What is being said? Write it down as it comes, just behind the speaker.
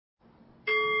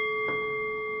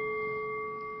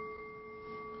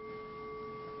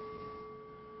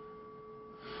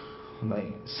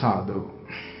හොඳයි සාදු.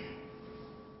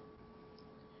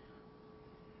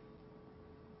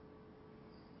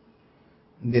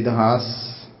 දෙදහස්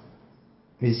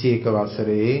 21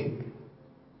 වසරේ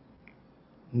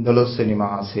 12 වෙනි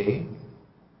මාසේ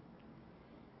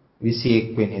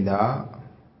 21 වෙනිදා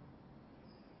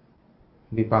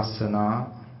විපස්සනා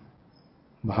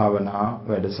භාවනා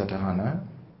වැඩසටහන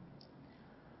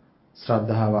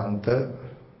ශ්‍රද්ධාවන්ත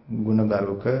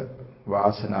ගුණගරුක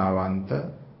වාසනාවන්ත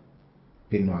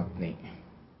පින්වත්නි,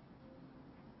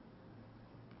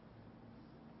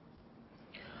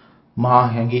 මා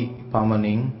හැඟි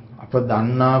පමණින් අප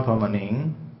දන්නා පමණින්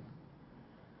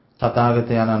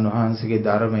තථාගතයන්න් වහන්සේගේ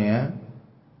ධර්මය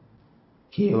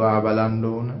කියවා බලන්න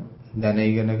ඕන, දැන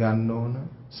ඉගෙන ගන්න ඕන,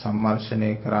 සම්මර්ෂණය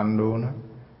කරන්න ඕන,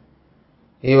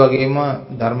 ඒ වගේම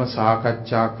ධර්ම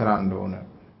සාකච්ඡා කරන්න ඕන.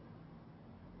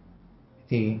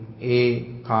 ඉතින් ඒ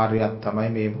කාර්යයක් තමයි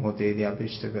මේ මොහොතේදී අපි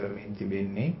ඉෂ්ට කරමින්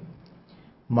තිබෙන්නේ.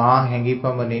 මා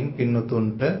හැඟිපමණින්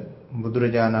පින්නතුන්ට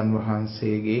බුදුරජාණන්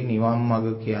වහන්සේගේ නිවන්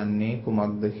මඟ කියන්නේ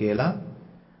කුමක්ද කියලා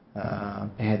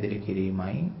පැහැදිලි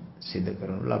කිරීමයි සිදු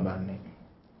කරනු ලබන්නේ.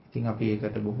 ඉතින් අපි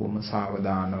ඒකට බොහොම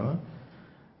සාවධානව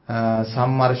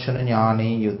සම්මර්ෂණ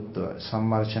ඥානෙයි යුක්තව,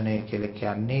 සම්මර්ෂණය කියලා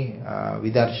කියන්නේ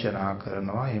විදර්ශනා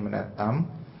කරනවා, එහෙම නැත්නම්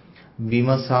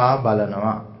විමසා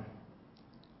බලනවා.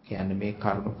 කියන්නේ මේ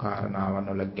කරුණු කාරණාවන්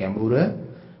වල ගැඹුර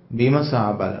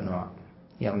විමසා බලනවා.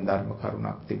 යම් ධර්ම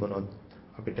කරුණක් තිබුණොත්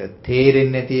අපිට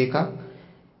තේරෙන්නේ නැති එකක්,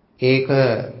 ඒක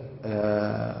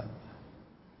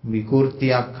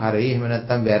විකෘතියක් හරි එහෙම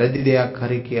නැත්නම් වැරදි දෙයක්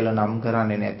හරි කියලා නම්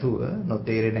කරන්නේ නැතුව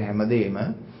නොතේරෙන හැමදේම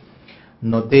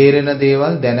නොතේරෙන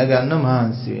දේවල් දැනගන්න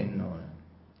මහන්සි වෙන්න ඕන.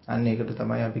 අන්න ඒකට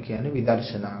තමයි අපි කියන්නේ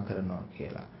විදර්ශනා කරනවා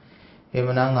කියලා.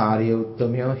 එහෙමනම් ආර්ය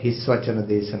උත්තමයෝ හිස් වචන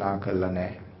දේශනා කළා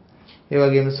නැහැ. ඒ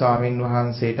වගේම ස්වාමින්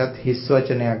වහන්සේටත් හිස්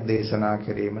වචනයක් දේශනා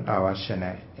කිරීමට අවශ්‍ය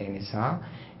නැහැ. ඒ නිසා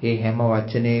මේ හැම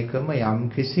වචනයකම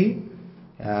යම්කිසි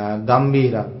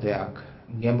ගම්භීරත්වයක්,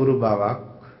 ගැඹුරු බවක්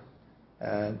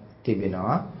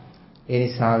තිබෙනවා. ඒ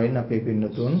නිසා වෙන අපේ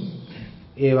පින්නතුන්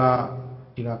ඒවා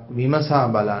ටිකක් විමසා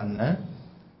බලන්න,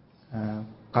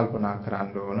 කල්පනා කරන්න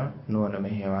ඕන, නුවණ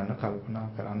මෙහෙවන්න කල්පනා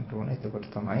කරන්න ඕන. එතකොට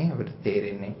තමයි අපිට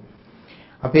තේරෙන්නේ.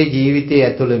 අපේ ජීවිතයේ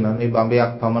ඇතුළෙම මේ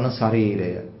බඹයක් පමණ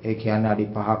ශරීරය, ඒ කියන්නේ අඩි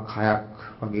 5ක් 6ක්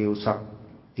වගේ උසක්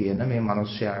තියෙන මේ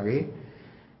මිනිස්යාගේ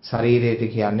ශරීරයට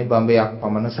කියන්නේ බඹයක්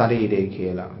පමණ ශරීරය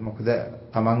කියලා. මොකද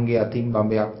තමන්ගේ අතින්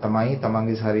බඹයක් තමයි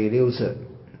තමන්ගේ ශරීරයේ උස.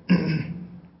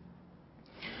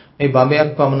 මේ බඹයක්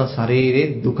පමණ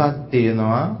ශරීරේ දුකක්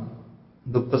තියෙනවා,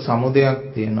 දුක්ඛ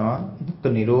සමුදයක් තියෙනවා,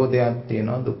 දුක්ඛ නිරෝධයක්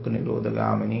තියෙනවා, දුක්ඛ නිරෝධ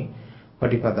ගාමිනී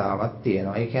පටිපදාවක්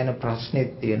තියෙනවා. ඒ කියන්නේ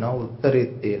ප්‍රශ්නෙත් තියෙනවා,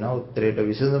 උත්තරෙත් තියෙනවා, උත්තරේට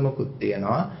විසඳුමකුත්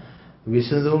තියෙනවා,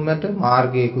 විසඳුමට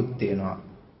මාර්ගයකුත් තියෙනවා.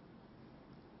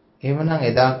 එහෙමනම්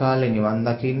එදා කාලේ නිවන්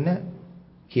දකින්න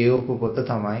කියවපු පොත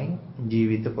තමයි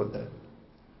ජීවිත පොත.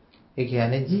 ඒ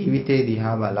කියන්නේ ජීවිතේ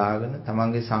දිහා බලාගෙන,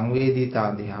 තමන්ගේ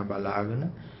සංවේදීතාව දිහා බලාගෙන,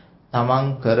 තමන්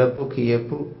කරපු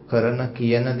කියපු කරන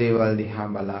කියන දේවල් දිහා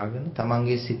බලාගෙන,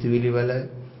 තමන්ගේ සිතුවිලි වල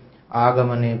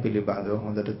ආගමනය පිළිබඳව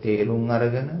හොඳට තේරුම්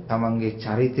අරගෙන, තමන්ගේ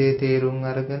චරිතය තේරුම්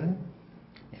අරගෙන,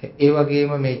 ඒ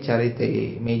වගේම මේ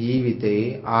චරිතයේ, මේ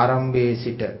ජීවිතයේ ආරම්භයේ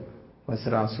සිට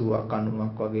වසර 80ක්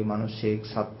 90ක් වගේ මිනිස්සෙක්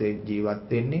සත්වයක් ජීවත්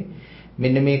වෙන්නේ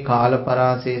මෙන්න මේ කාල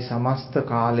පරාසයේ සමස්ත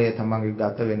කාලය තමන්ගේ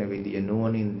ගත වෙන විදිය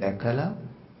නුවණින් දැකලා,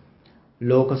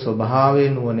 ලෝක ස්වභාවය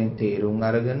නුවණින් තේරුම්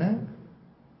අරගෙන,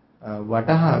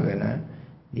 වටහාගෙන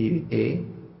ජීවිතේ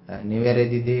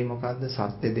නිවැරදි දේ මොකද්ද,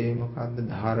 සත්‍ය දේ මොකද්ද,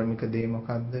 ධාර්මික දේ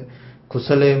මොකද්ද,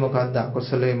 කුසලයේ මොකද්ද,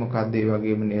 අකුසලයේ මොකද්ද, ඒ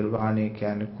වගේම නිර්වාණය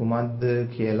කියන්නේ කුමක්ද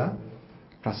කියලා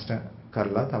ප්‍රශ්න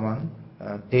කරලා තමන්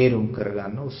තේරුම්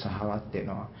කරගන්න උත්සාහවත්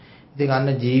වෙනවා. ඉතින් අන්න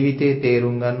ජීවිතේ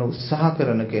තේරුම් ගන්න උත්සාහ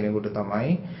කරන කෙනෙකුට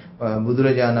තමයි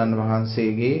බුදුරජාණන්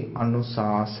වහන්සේගේ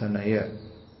අනුශාසනය.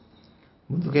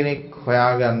 බුදු කෙනෙක්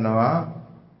හොයාගන්නවා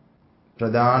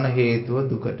ප්‍රධාන හේතුව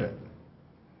දුකට.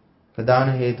 ප්‍රධාන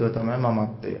හේතුව තමයි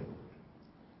මමත්වය.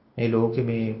 මේ ලෝකේ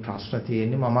මේ ප්‍රශ්න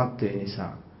තියෙන්නේ මමත්වය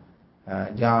නිසා.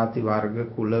 ජාති වර්ග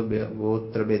කුල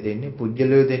ගෝත්‍ර බෙදෙන්නේ,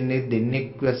 පුජ්‍යලය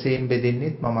දෙන්නෙක් වශයෙන්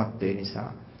බෙදෙන්නේ මමත්වය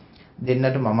නිසා.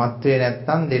 දෙන්නට මමත්වය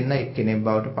නැත්තම් දෙන්න එක්කෙනෙක්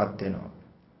බවට පත් වෙනවා.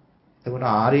 එතකොට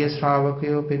ආර්ය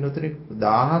ශ්‍රාවකයෝ පින්නතුනි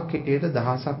 1000ක් හිටියට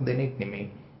දහසක් දෙනෙක් නෙමෙයි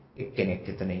එක්කෙනෙක්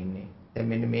එතන ඉන්නේ. දැන්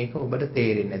මෙන්න මේක ඔබට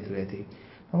තේරෙන්නේ නැතුව ඇති.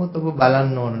 නමුත් ඔබ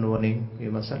බලන්න ඕන නුවණින්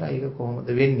විමසලා ඒක කොහොමද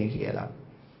වෙන්නේ කියලා.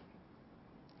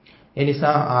 ඒ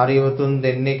නිසා ආර්යවතුන්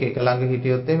දෙන්නෙක් එක ළඟ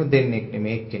හිටියොත් එimhe දෙන්නෙක්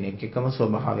නෙමෙයි එක්කෙනෙක්, එකම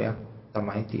ස්වභාවයක්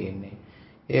තමයි තියෙන්නේ.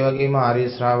 ඒ වගේම ආර්ය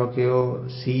ශ්‍රාවකයෝ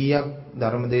 100ක්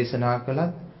ධර්ම දේශනා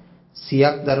කළත්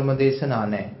 100ක් ධර්ම දේශනා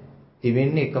නැහැ.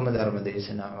 තිබෙන්නේ එකම ධර්ම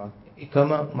දේශනාවක්. එකම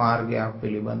මාර්ගයක්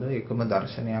පිළිබඳව, එකම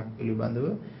දර්ශනයක් පිළිබඳව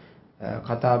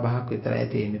කතා බහක් විතරයි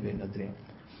තියෙන්නේ පින්නතුනේ.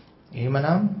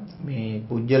 එහෙමනම් මේ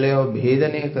පුජ්‍යලයව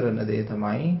භේදනය කරන දේ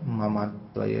තමයි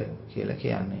මමත්වය කියලා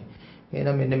කියන්නේ.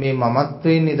 එහෙනම් මෙන්න මේ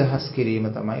මමත්වයෙන් නිදහස් කිරීම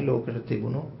තමයි ලෝකෙට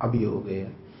තිබුණු අභියෝගය.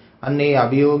 අන්න ඒ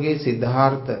අභියෝගයේ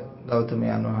සිද්ධාර්ථ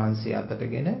ගෞතමයන් වහන්සේ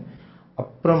අතටගෙන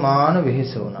අප්‍රමාණ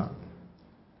වෙහෙස වුණා.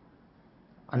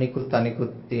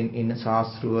 අනිකුත් ඉන්න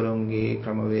ශාස්ත්‍රවරුන්ගේ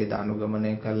ක්‍රමවේද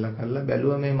අනුගමනය කළා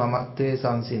බැලුවා මේ මමත්වයේ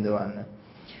සංසිඳවන්න.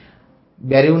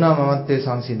 බැරි වුණා මමත්වයේ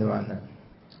සංසිඳවන්න.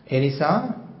 ඒ නිසා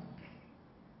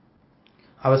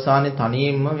අවසානයේ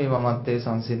තනියෙන්ම මේ මමත්වයේ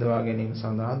සංසිඳවා ගැනීම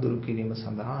සඳහා දුරු කිරීම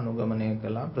සඳහා අනුගමනය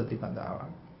කළ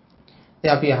ප්‍රතිපදාවක්.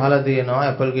 ඉතින් අපි අහලා තියෙනවා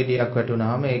ඇපල් ගෙඩියක්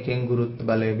වැටුනහම ඒකෙන් ගුරුත්ව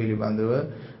බලය පිළිබඳව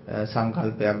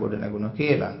සංකල්පයක් ගොඩ නැගුණා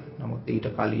කියලා. නමුත් ඊට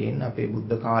කලින් අපේ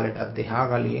බුද්ධ කාලයටත් එහා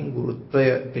කලින් ගුරුත්වය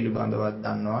පිළිබඳවත්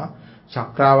දන්නවා.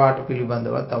 චක්‍රාවාට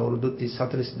පිළිබඳවත් අවුරුදු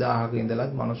 30-40000ක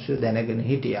ඉඳලත් මිනිස්සු දැනගෙන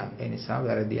හිටියා. ඒ නිසා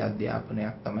වැරදි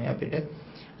අධ්‍යාපනයක් තමයි අපිට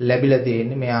ලැබිලා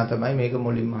තියෙන්නේ. මෙයා තමයි මේක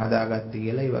මුලින්ම හදාගත්තේ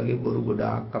කියලා. ඒ වගේ බොරු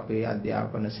ගොඩාක් අපේ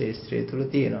අධ්‍යාපන ශාස්ත්‍රය තුල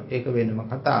තියෙනවා. ඒක වෙනම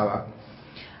කතාවක්.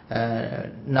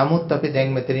 නමුත් අපි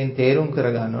දැන් මෙතනින් තේරුම්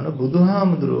කරගන්න ඕන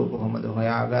බුදුහාමුදුරුවෝ කොහොමද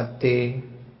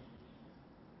හොයාගත්තේ?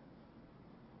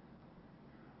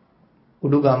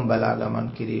 උඩුගම් බලා ගමන්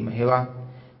කිරීම හේවත්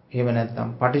එහෙම නැත්නම්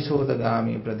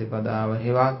පටිශෝතගාමී ප්‍රතිපදාව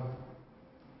හේවත්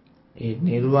ඒ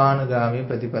නිර්වාණගාමී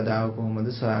ප්‍රතිපදාව කොහොමද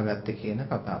සොයාගත්තේ කියන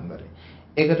කතාන්දරය.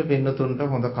 ඒකට පින්නතුන්ට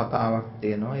හොඳ කතාවක්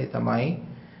තියෙනවා. ඒ තමයි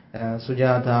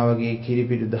සුජාතාවගේ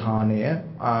කිරිපිඩු දාණය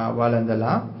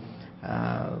වළඳලා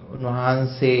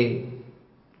උන්වහන්සේ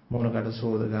මොනකට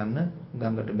සෝද ගන්න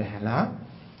ගඟට බැහැලා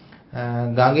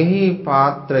ගඟෙහි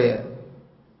පාත්‍රය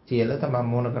තියලා තමයි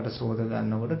මොනකට සෝද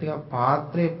ගන්නකොට ටිකක්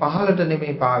පාත්‍රේ පහළට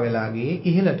නෙමෙයි පාවෙලා ගියේ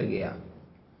ඉහළට ගියා.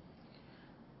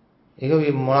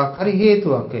 ඒක මොනක් හරි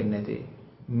හේතුවක් වෙන්නේ නැති.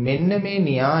 මෙන්න මේ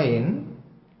න්‍යායෙන්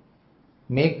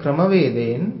මේ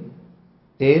ක්‍රමවේදයෙන්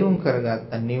තේරුම්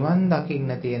කරගත්ත නිවන්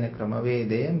දකින්න තියෙන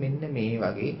ක්‍රමවේදය මෙන්න මේ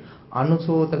වගේ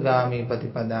අනුසෝතගාමී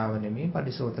ප්‍රතිපදාව නෙමෙයි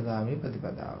පටිසෝතගාමී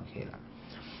ප්‍රතිපදාව කියලා.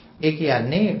 ඒ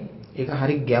කියන්නේ ඒක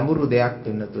හරි ගැඹුරු දෙයක්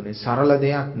වෙනතුනේ සරල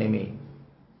දෙයක් නෙමෙයි.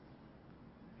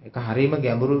 ඒක හරීම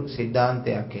ගැඹුරු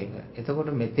સિદ્ધාන්තයක් ඒක.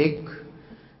 එතකොට මෙතෙක්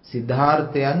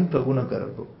සිද්ධාර්ථයන් ප්‍රගුණ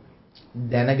කරපො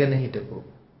දැනගෙන හිටපො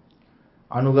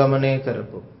අනුගමනය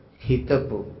කරපො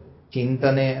හිතපො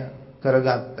චින්තනය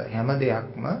කරගත්ත හැම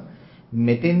දෙයක්ම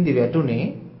මෙතෙන්දි වැටුනේ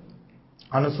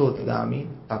අනුසෝතගාමී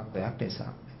තත්වයක්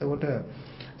නිසා. එතකොට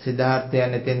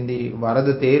සිද්ධාර්ථයන් එතෙන්දි වරද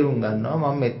තේරුම්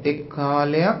ගන්නවා මම මෙතෙක්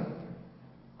කාලයක්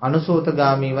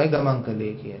අනුසෝතගාමීවයි ගමන්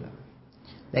කළේ කියලා.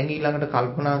 දැන් ඊළඟට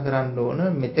කල්පනා කරන්න ඕන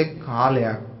මෙතෙක්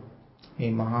කාලයක්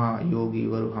මේ මහා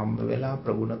යෝගීවරු හම්බ වෙලා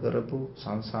ප්‍රගුණ කරපු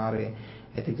සංසාරයේ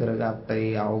ඇති කරගත්ත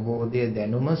ඒ අවබෝධය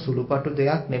දැනුම සුළුපටු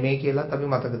දෙයක් නෙමෙයි කියලාත් අපි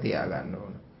මතක තියාගන්න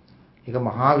ඕන. ඒක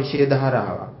මහා විශේෂ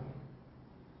ධාරාවක්.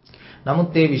 නමුත්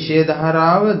මේ විශේෂ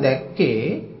ධාරාව දැක්කේ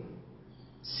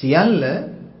සියල්ල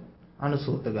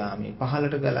අනුසූතගාමී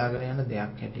පහළට ගලාගෙන යන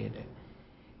දෙයක් හැටියට.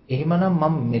 එහෙමනම්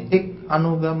මම මෙතෙක්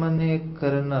අනුගමනය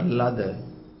කරන ලද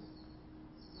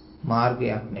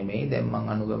මාර්ගයක් නෙමෙයි දැන් මම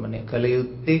අනුගමනය කළ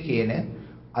යුත්තේ කියන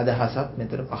අදහසක්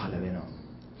මෙතන පහළ වෙනවා.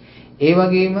 ඒ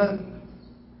වගේම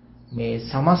මේ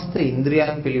සමස්ත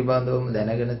ඉන්ද්‍රියයන් පිළිබඳවම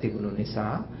දැනගෙන තිබුණු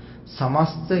නිසා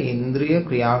සමස්ත ඉන්ද්‍රිය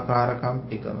ක්‍රියාකාරකම්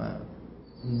ටිකම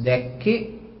දැක්කේ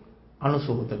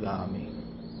අනුසූතගාමී.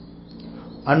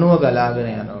 අනුව ගලාගෙන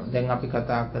යනවා. දැන් අපි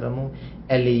කතා කරමු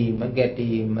ඇලීම,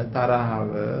 ගැටීම,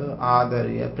 තරහව,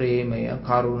 ආදරය, ප්‍රේමය,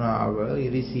 කරුණාව,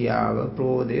 ඉරිසියාව,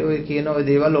 ක්‍රෝධය ඔය කියන ඔය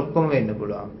දේවල් ඔක්කොම වෙන්න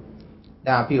පුළුවන්.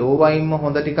 දැන් අපි ඕවයින්ම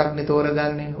හොඳ ටිකක් නේ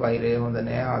තෝරගන්නේ. වෛරය හොඳ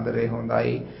නෑ, ආදරය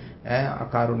හොඳයි,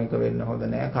 අකාරුණික වෙන්න හොඳ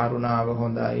නෑ, කරුණාව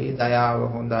හොඳයි, දයාව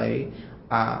හොඳයි.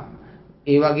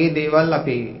 ඒ වගේ දේවල්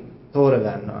අපි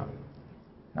තෝරගන්නවා.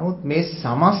 නමුත් මේ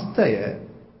සමස්තය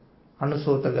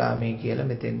අනුසෝතගාමී කියලා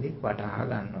මෙතෙන්දි වටහා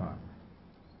ගන්නවා.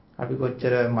 අපි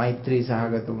කොච්චර මෛත්‍රී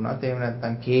සහගත වුණත් එහෙම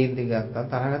නැත්නම් කේන්ති ගත්තත්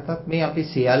තරහ ගත්තත් මේ අපි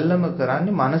සියල්ලම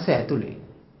කරන්නේ මනස ඇතුලේ.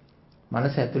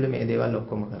 මනස ඇතුලේ මේ දේවල්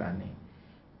ඔක්කොම කරන්නේ.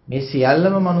 මේ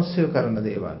සියල්ලම මිනිස්සු කරන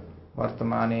දේවල්.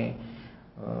 වර්තමානයේ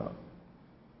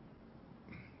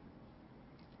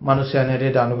මනුෂ්‍යයන්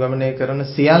හැටියට අනුගමනය කරන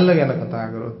සියල්ල ගැන කතා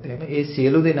කරොත් එහෙම ඒ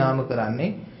සියලු දෙනාම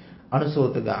කරන්නේ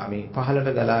අනුසෝතගාමී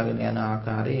පහළට ගලාගෙන යන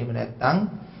ආකාරය. එහෙම නැත්නම්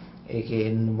ඒකේ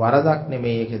වරදක්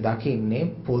නෙමෙයි ඒක දකින්නේ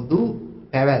පොදු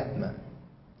පැවැත්ම.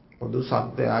 පොදු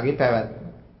සත්වයාගේ පැවැත්ම.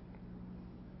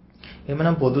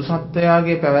 එහෙමනම් පොදු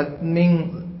සත්වයාගේ පැවැත්මෙන්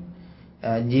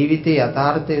ජීවිතයේ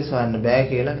යථාර්ථය සොයන්න බෑ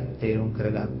කියලා තේරුම්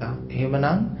කරගත්තා.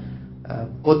 එහෙමනම්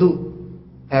පොදු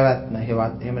පැවැත්ම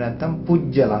හේවත් එහෙම නැත්නම්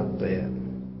පුජ්‍යලත්වය.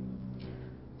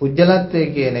 පුජ්‍යලත්වය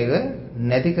කියන එක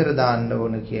නැති කර දාන්න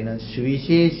ඕන කියන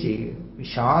සුවිශේෂී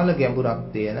විශාල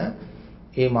ගැඹුරක් තියෙන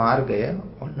ඒ මාර්ගය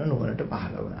ඔන්න නුවණට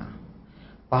පහළ වුණා.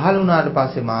 පහළ වුණාට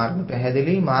පස්සේ මාර්ග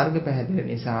පැහැදිලි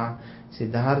නිසා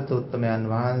සිද්ධාර්ථ උත්තමයන්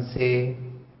වහන්සේ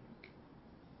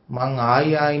මං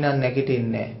ආයිනම්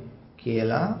නැගිටින්නේ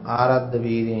කියලා ආරද්ධ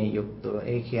වීර්යයෙන් යුක්තව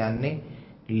ඒ කියන්නේ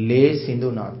ලේ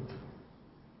සිඳුනත්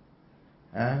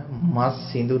මස්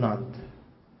සිඳුනත්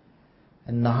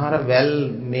නහර වැල්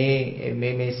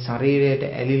මේ ශරීරයට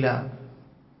ඇලිලා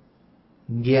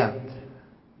ගියත්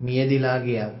මියදිලා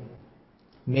ගියත්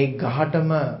මේ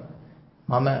ගහටම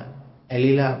මම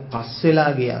ඇලිලා පස්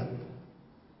වෙලා ගියත්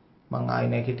මං ආයි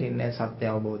නැගිටින්නේ සත්‍ය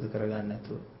අවබෝධ කරගන්න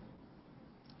නැතුව.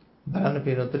 බලන්න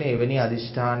පිළිතුරේ එවැනි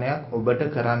අදිෂ්ඨානයක් ඔබට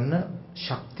කරන්න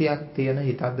ශක්තියක් තියෙන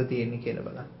හිතක්ද තියෙන්නේ කියලා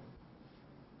බලන්න.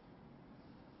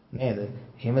 නේද?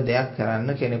 එහෙම දෙයක්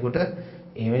කරන්න කෙනෙකුට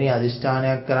එවැනි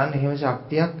අදිෂ්ඨානයක් කරන්න එහෙම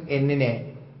ශක්තියක් එන්නේ නැහැ.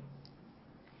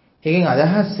 ඒකෙන්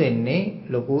අදහස් වෙන්නේ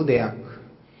ලොකු දෙයක්.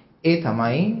 ඒ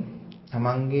තමයි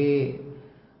තමන්ගේ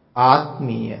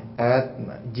ආත්මීය පැවැත්ම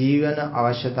ජීවන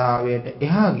අවශ්‍යතාවයට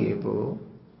එහා ගියපු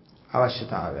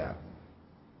අවශ්‍යතාවයක්.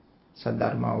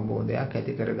 සද්ධර්ම අවබෝධයක්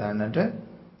ඇති කර ගන්නට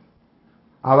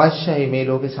අවශ්‍යයි මේ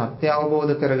ලෝකේ සත්‍ය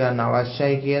අවබෝධ කරගන්න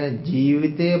අවශ්‍යයි කියන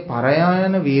ජීවිතයේ පරයා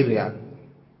යන වීරයක්.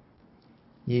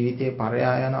 ජීවිතයේ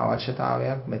පරයා යන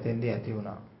අවශ්‍යතාවයක් මෙතෙන්දී ඇති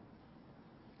වුණා.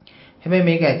 හැබැයි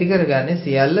මේක ඇති කරගන්නේ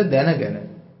සියල්ල දැනගෙන.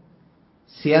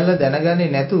 සියල්ල දැනගන්නේ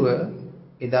නැතුව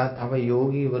එදා තව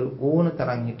යෝගීවරු ඕන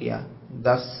තරම් හිටියා.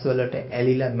 ගස් වලට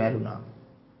ඇලිලා මැරුණා.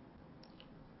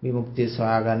 විමුක්තිය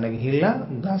සොයා ගන්න ගිහිල්ලා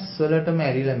ගස් වලටම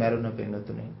ඇලිලා මැරුණ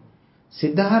පෙන්නතුනේ.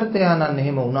 සිද්ධාර්ථයාණන්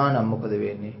එහෙම වුණා නම් මොකද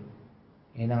වෙන්නේ?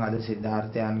 එහෙනම් අද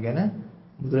සිද්ධාර්ථයන් ගැන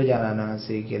බුදුරජාණන්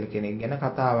වහන්සේ කියලා කෙනෙක් ගැන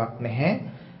කතාවක් නැහැ.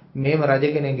 මේව රජ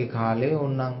කෙනෙක්ගේ කාලේ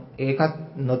ඕනනම් ඒකත්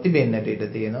නොතිබෙන්නට ඉඩ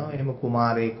තියෙනවා. එහෙම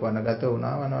කුමාරයෙක් වනගත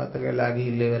වුණා. වනවත ගලා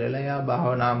ගිහිල්ලා ඉවරලා එයා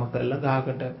භාවනාම කරලා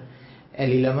ගහකට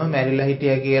ඇලිලම මැරිලා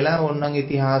හිටියා කියලා ඕනනම්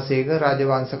ඉතිහාසයක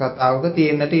රාජවංශ කතාවක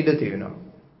තියෙන්නට ඉඩ තියෙනවා.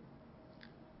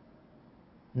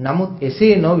 නමුත්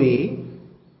එසේ නොවි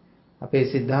අපේ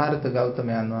සිද්ධාර්ථ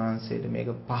ගෞතමයන් වහන්සේට මේක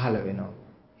පහළ වෙනවා.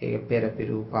 ඒක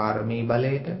පෙරපිරු පාරමී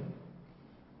බලයට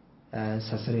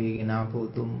සසරේ ගෙනාපු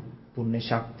උතුම් පුණ්‍ය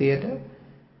ශක්තියට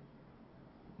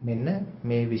මෙන්න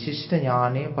මේ විශිෂ්ට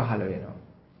ඥානය පහළ වෙනවා.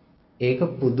 ඒක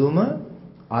පුදුම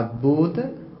අద్భుත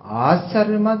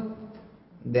ආශ්චර්යමත්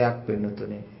දෙයක්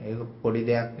වෙනුතුනේ. ඒක පොඩි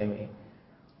දෙයක් නෙමෙයි.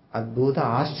 අద్భుත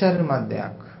ආශ්චර්යමත්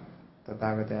දෙයක්.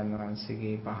 තථාගතයන්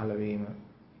වහන්සේගේ පහළ වීම.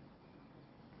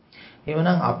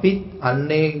 එවනම් අපි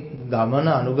අන්නේ ගමන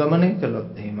අනුගමනය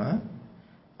කළොත් එහෙම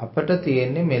අපට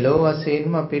තියෙන්නේ මෙලොව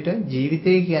වශයෙන්ම අපිට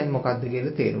ජීවිතය කියන්නේ මොකක්ද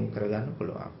කියලා තේරුම් කරගන්න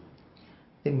පුළුවන්.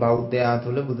 ඉතින් බෞද්ධයා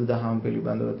තුළ බුදුදහම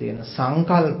පිළිබඳව තියෙන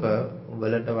සංකල්ප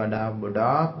වලට වඩා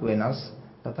ගොඩාක් වෙනස්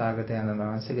තථාගතයන්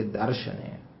වහන්සේගේ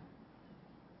දර්ශනය.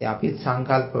 අපි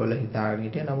සංකල්ප වල හිතාගෙන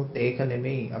හිටියා. නමුත් ඒක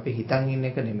නෙමෙයි අපි හිතන් ඉන්න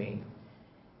එක නෙමෙයි.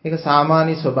 ඒක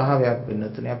සාමාන්‍ය ස්වභාවයක්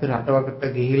වෙන්නතුනේ. අපි රටවකට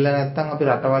ගිහිල්ලා නැත්නම් අපි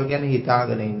රටවල් ගැන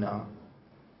හිතාගෙන ඉන්නවා.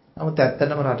 නමුත්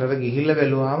ඇත්තටම රටට ගිහිල්ලා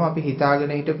බැලුවාම අපි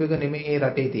හිතාගෙන හිටපු එක නෙමෙයි ඒ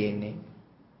රටේ තියෙන්නේ.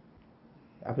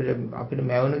 අපිට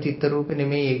මැවුණු චිත්‍ර රූපේ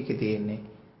නෙමෙයි ඒකේ තියෙන්නේ.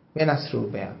 වෙනස්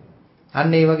රූපයක්.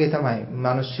 අන්න ඒ වගේ තමයි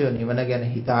මිනිස්සු නිවන ගැන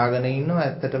හිතාගෙන ඉන්නවා.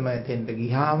 ඇත්තටම එතෙන්ට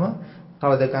ගියාම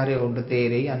කවදාකාරී උන්ට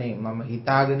තේරෙයි අනේ මම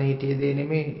හිතාගෙන හිටියේ දේ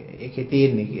නෙමෙයි ඒකේ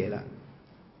තියෙන්නේ කියලා.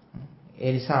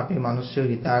 ඒ නිසා අපි මිනිස්සු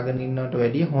හිතාගෙන ඉන්නවට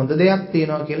වැඩිය හොඳ දෙයක්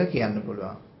තියෙනවා කියලා කියන්න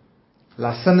පුළුවන්.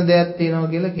 ලස්සන දෙයක් තියෙනවා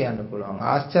කියලා කියන්න පුළුවන්.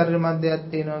 ආශ්චර්යමත් දෙයක්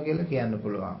තියෙනවා කියලා කියන්න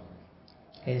පුළුවන්.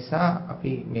 ඒ නිසා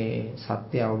අපි මේ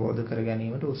සත්‍ය අවබෝධ කර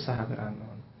ගැනීමට උත්සාහ කරන්න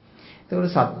ඕනේ.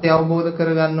 ඒතකොට සත්‍ය අවබෝධ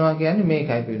කරගන්නවා කියන්නේ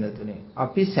මේකයි පිළිතුරේ.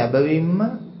 අපි සැබවින්ම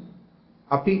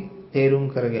අපි තේරුම්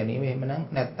කර ගැනීම එහෙම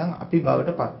නැත්නම් අපි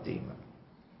බවටපත් වීම.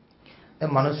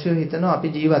 දැන් මිනිස්සු හිතනවා අපි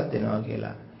ජීවත් වෙනවා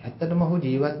කියලා. ඇත්තටම ඔහු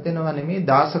ජීවත් වෙනවා නෙමෙයි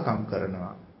දාසකම්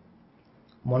කරනවා.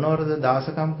 මොනවටද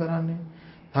දාසකම් කරන්නේ?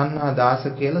 තණ්හා දාස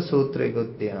කියලා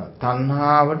සූත්‍රයකුත් තියෙනවා.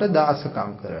 තණ්හාවට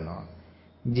දාසකම් කරනවා.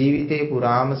 ජීවිතේ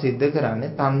පුරාම සිද්ධ කරන්නේ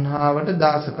තණ්හාවට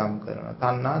දාසකම් කරනවා.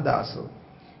 තණ්හා දාසෝ.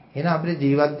 එහෙනම් අපිට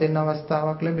ජීවත් වෙන්න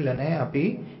අවස්ථාවක් ලැබිලා නැහැ. අපි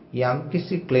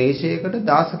යම්කිසි ක්ලේශයකට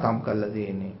දාසකම් කරලා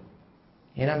තියෙන්නේ.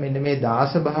 එහෙනම් මෙන්න මේ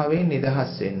දාස භාවයෙන්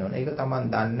නිදහස් වෙන්න ඕන. ඒක Taman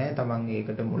දන්නේ නැහැ. Taman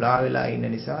ඒකට මුලා වෙලා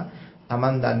ඉන්න නිසා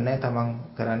Taman දන්නේ නැහැ Taman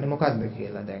කරන්නේ මොකද්ද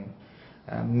කියලා. දැන්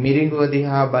මිරිඟුව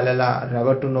දිහා බලලා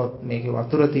රැවටුනොත් මේකේ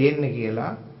වතුර තියෙන්නේ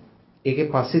කියලා ඒකේ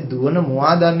පස්සේ දුවන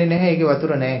මුවා දන්නේ නැහැ ඒකේ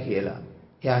වතුර නැහැ කියලා.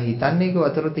 එයා හිතන්නේ ඒකේ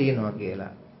වතුර තියෙනවා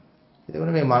කියලා.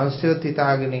 එතකොට මේ මිනිස්සුත්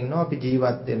හිතාගෙන ඉන්නවා අපි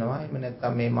ජීවත් වෙනවා. එහෙම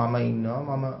නැත්නම් මේ මම ඉන්නවා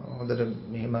මම හොඳට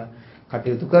මෙහෙම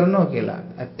කටයුතු කරනවා කියලා.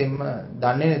 ඇත්තෙන්ම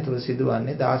දන්නේ නැතුව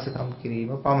සිදුවන්නේ දාසකම්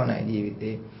කිරීම පමණයි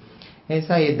ජීවිතේ. ඒ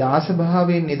නිසා මේ දාස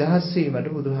භාවයෙන් නිදහස් වීමට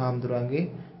බුදුහාමුදුරන්ගේ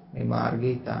මේ මාර්ගය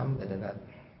ඊටාම් වැදගත්.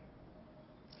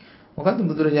 මොකද්ද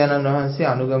බුදුරජාණන් වහන්සේ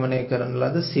අනුගමනය කරන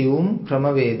ලද සියුම්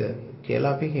ක්‍රමවේද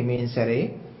කියලා අපි හිමින් සැරේ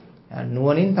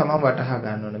නුවණින් තමයි වටහා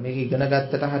ගන්න ඕන. මේක ඉගෙන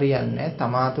ගත්තට හරියන්නේ නැහැ.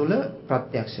 තමා තුළ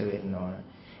ප්‍රත්‍යක්ෂ වෙන්න ඕන.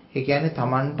 ඒ කියන්නේ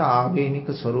තමන්ට ආවේනික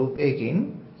ස්වરૂපයකින්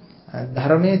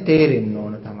ධර්මයේ තේරෙන්න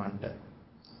ඕන තමන්ට.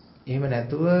 එහෙම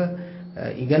නැතුව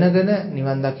ඉගෙනගෙන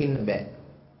නිවන් දකින්න බෑ.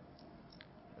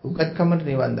 උගත්කමට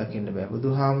නිවන් දකින්න බෑ.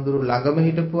 බුදුහාමුදුරු ළඟම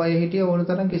හිටපු අය හිටිය ඕන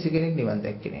තරම් කිසි කෙනෙක් නිවන්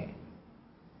දැක්කේ නෑ.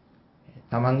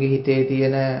 තමන්ගේ හිතේ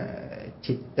තියෙන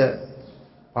චිත්ත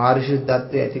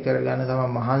පාරිශුද්ධත්වය ඇති කරගන්න තමයි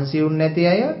මහන්සි වුන් නැති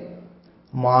අය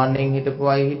මාන්නෙන් හිටපු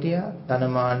අය හිටියා,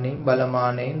 ධනමාන්නෙන්,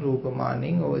 බලමාන්නෙන්,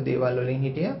 රූපමාන්නෙන් ওই දේවල් වලින්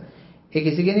හිටියා. ඒ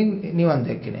කිසි කෙනෙක් නිවන්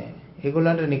දැක්කේ නෑ.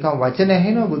 ඒගොල්ලන්ට නිකන් වචන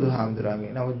ඇහෙනවා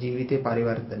බුදුහාමුදුරන්ගේ. නමුත් ජීවිතේ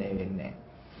පරිවර්තනය වෙන්නේ නෑ.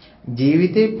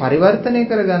 ජීවිතේ පරිවර්තනය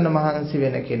කරගන්න මහන්සි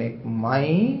වෙන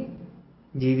කෙනෙක්මයි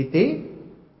ජීවිතේ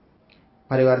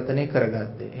පරිවර්තනය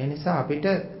කරගත්තේ. ඒ නිසා අපිට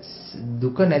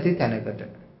දුක නැති තැනකට,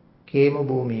 කේම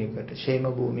භූමියකට, ෂේම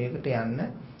භූමියකට යන්න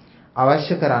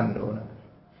අවශ්‍ය කරන්න ඕන.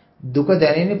 දුක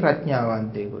දැනෙන්නේ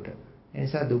ප්‍රඥාවන්තයෙකුට. ඒ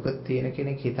නිසා දුක තියෙන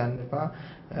කෙනෙක් හිතන්න එපා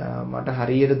මට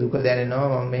හරියට දුක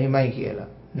දැනෙනවා මම මෙහෙමයි කියලා.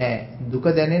 නෑ, දුක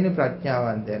දැනෙන්නේ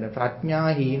ප්‍රඥාවන්තයන්ට. ප්‍රඥා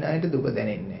හීනයට දුක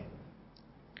දැනෙන්නේ.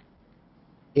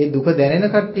 ඒ දුක දැනෙන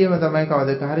කට්ටියම තමයි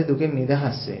කවදක හරි දුකෙන්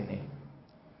නිදහස් වෙන්නේ.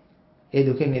 ඒ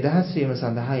දුකෙන් නිදහස් වීම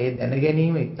සඳහා ඒ දැන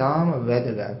ගැනීම ඉතාම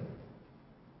වැදගත්.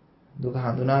 දුක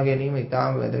හඳුනා ගැනීම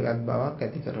ඉතාම වැදගත් බවක්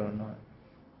ඇති කරනවා.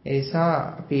 ඒ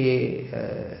නිසා අපි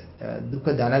දුක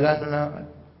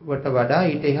දැනගන්නවට වඩා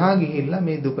ඊට එහා ගිහිල්ලා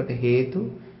මේ දුකට හේතු,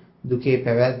 දුකේ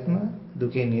පැවැත්ම,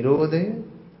 දුකේ නිරෝධය,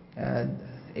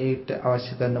 ඒකට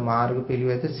අවශ්‍ය කරන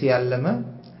මාර්ගපිළිවෙත සියල්ලම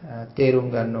තේරුම්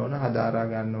ගන්න ඕන, හදාරා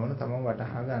ගන්න ඕන, තමන්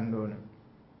වටහා ගන්න ඕන.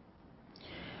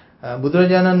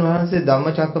 බුදුරජාණන් වහන්සේ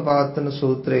ධම්මචක්කපවත්තන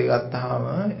සූත්‍රය ගත්තාම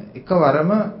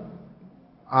එකවරම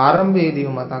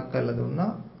ආරම්භයේදීම මතක් කරලා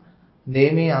දුන්නා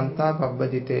දේමේ අන්තා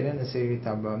පබ්බජිතේන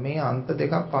නසේවිතබ්බා. මේ අන්ත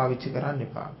දෙකක් පාවිච්චි කරන්න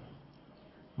එපා.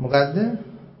 මොකද්ද?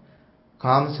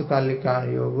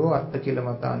 කාමසුකල්ලිකාන යෝගෝ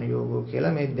අත්තකිලමතාන යෝගෝ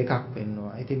කියලා මේ දෙකක්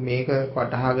වෙන්නවා. ඉතින් මේක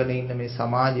වටහාගෙන ඉන්න මේ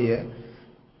සමාජය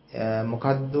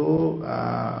මොකද්ද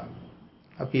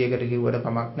අපි ඒකට කිව්වට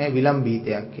කමක් නැහැ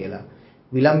විලම්බීතයක් කියලා.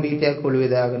 විලම්බීතයක් ඔළුවේ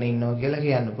දාගෙන ඉන්නවා කියලා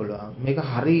කියන්න පුළුවන්. මේක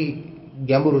හරි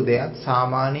ගැඹුරු දෙයක්.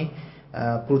 සාමාන්‍ය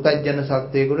පෘථජන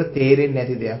සත්වයකට තේරෙන්නේ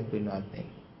නැති දෙයක්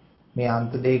වෙනවත් මේ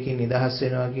අන්ත දෙකකින් නිදහස්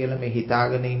වෙනවා කියලා මේ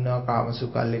හිතාගෙන ඉන්නවා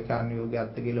කාමසුකල්ලිකාන යෝගය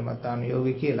අත්තකිලමතාන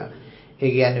යෝගය කියලා.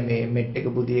 ඒ කියන්නේ මේ මෙට් එක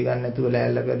බුදිය ගන්න නැතුව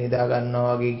ලෑල්ලක නිදා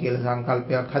ගන්නවා වගේ කියලා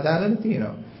සංකල්පයක් හදාගෙන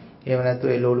තියෙනවා. එහෙම නැත්නම්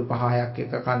එළවලු පහයක්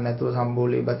එක කන්න නැතුව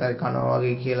සම්බෝලේ බතයි කනවා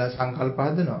වගේ කියලා සංකල්ප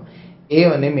හදනවා.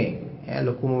 ඒව නෙමෙයි.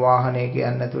 ලොකුම වාහනයක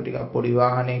යන්නේ නැතුව ටිකක් පොඩි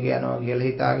වාහනයක යනවා කියලා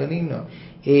හිතාගෙන ඉන්නවා.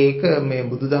 ඒක මේ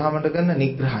බුදුදහමට කරන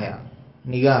නිග්‍රහයක්,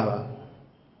 නිගාවක්.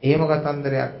 එහෙම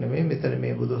කතන්දරයක් නෙමෙයි මෙතන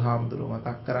මේ බුදුහාමුදුරුවෝ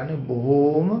මතක් කරන්නේ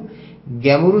බොහෝම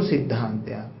ගැඹුරු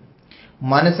સિદ્ધාන්තයක්.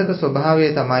 මානසික ස්වභාවය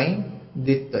තමයි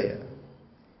දිත්වය.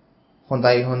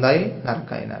 හොඳයි හොඳයි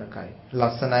නරකයි නරකයි.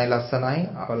 ලස්සනයි ලස්සනයි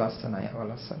අවලස්සනයි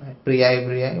අවලස්සනයි. ප්‍රියයි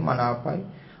ප්‍රියයි මනාපයි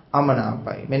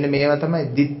අමනාපයි. මෙන්න මේවා තමයි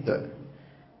දිත්ව.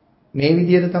 මේ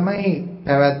විදිහට තමයි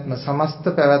පැවැත්ම සමස්ත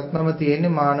පැවැත්මම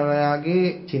තියෙන්නේ මානවයාගේ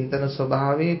චින්තන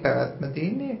ස්වභාවයේ පැවැත්ම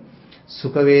තියෙන්නේ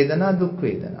සුඛ වේදනා දුක්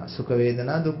වේදනා සුඛ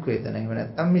වේදනා දුක් වේදනා එහෙම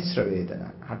නැත්නම් මිශ්‍ර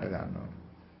වේදනා හට ගන්නවා.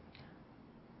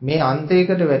 මේ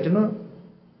අන්තයකට වැටෙන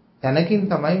තැනකින්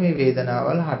තමයි මේ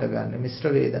වේදනාවල් හටගන්නේ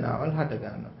මිශ්‍ර වේදනාවල්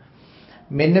හටගන්නවා.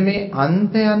 මෙන්න මේ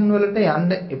අන්තයන් වලට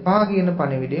යන්න එපා කියන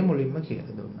පණිවිඩය මුලින්ම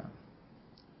කියලා දුන්නා.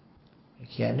 ඒ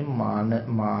කියන්නේ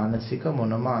මානසික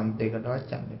මොනම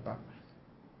අන්තයකටවත් යන්න එපා.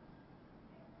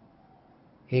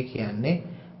 ඒ කියන්නේ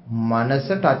මනස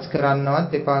ටච්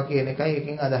කරන්නවත් එපා කියන එකයි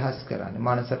එකෙන් අදහස් කරන්නේ.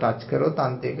 මනස ටච් කරොත්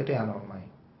අන්තයකට යනවාමයි.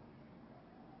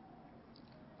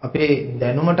 අපේ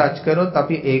දැනුම ටච් කරොත්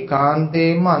අපි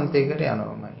ඒකාන්තයෙන්ම අන්තයකට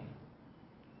යනවාමයි.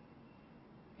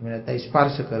 එහෙම නැත්නම්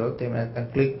ස්පර්ශ කරොත්, එහෙම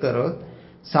නැත්නම් ක්ලික් කරොත්,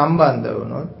 සම්බන්ධ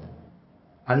වුණොත්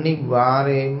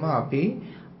අනිවාර්යයෙන්ම අපි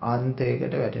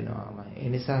අන්තයකට වැටෙනවාමයි. ඒ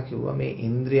නිසා කිව්වා මේ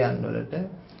ඉන්ද්‍රියන් වලට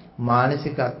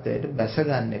මානසිකත්වයට බැස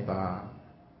ගන්න එපා.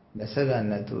 බැස ගන්න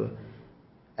නැතුව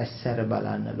ඇස්සර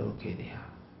බලන්න ලෝකේ දිහා.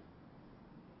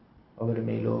 ඔබට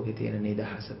මේ ලෝකේ තියෙන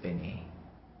නිදහස පෙනේ.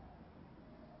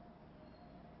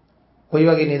 කොයි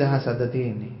වගේ නිදහසක්ද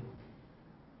තියෙන්නේ?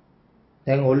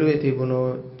 දැන් ඔළුවේ තිබුණු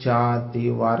ಜಾති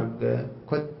වර්ග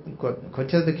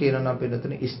කොච්චරද කියනවා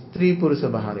පිළිතුරු ස්ත්‍රී පුරුෂ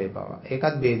භාවයේ පවා.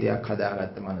 ඒකත් ભેදයක්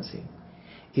හදාගත්ත මනසින්.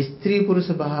 ස්ත්‍රී පුරුෂ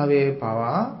භාවයේ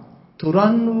පවා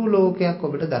තුරන් වූ ලෝකයක්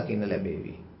ඔබට දකින්න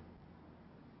ලැබෙවි.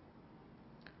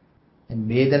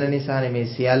 වේදන නිසානේ මේ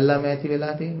සියල්ලම ඇති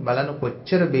වෙලා තියෙන්නේ. බලන්න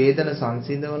කොච්චර වේදන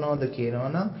සංසිඳවනවද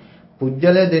කියනවනම්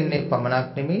පුජ්‍යල දෙන්නේ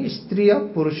පමණක් නෙමෙයි ස්ත්‍රියක්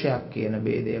පුරුෂයක් කියන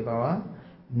ભેදය පවා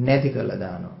නැති කරලා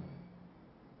දානවා.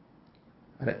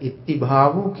 අර ඉත්ති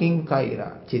භාවෝ කිං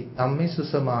කෛරා චිත්තම්මේ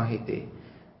සුසමාහිතේ.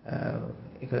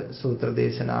 ඒක සූත්‍ර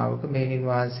දේශනාවක මෙහෙණින්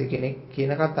වහන්සේ කෙනෙක්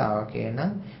කියන කතාවක්.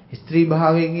 එහෙනම් ස්ත්‍රී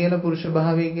භාවය කියලා පුරුෂ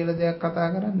භාවය කියලා දෙයක් කතා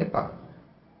කරන්න එපා.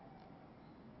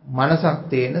 මනසක්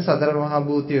තියෙන සතර මහා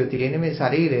භූතයෝ තියෙන මේ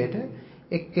ශරීරයට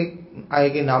එක්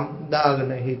අයගේ නම්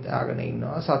දාගෙන හිතාගෙන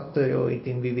ඉන්නවා. සත්වයෝ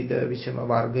ඉතින් විවිධ විෂම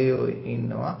වර්ගයෝ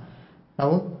ඉන්නවා.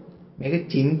 නමුත් මේක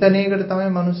චින්තනයකට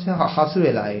තමයි මිනිස්සු හසු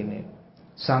වෙලා ඉන්නේ.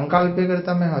 සංකල්පයකට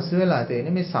තමයි හසු වෙලා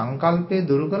තියෙන්නේ. මේ සංකල්පය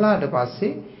දුරු කළාට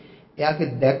පස්සේ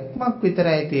එයාගේ දැක්මක්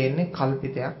විතරයි තියෙන්නේ,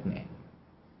 කල්පිතයක් නෑ.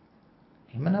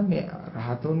 එහෙමනම් මේ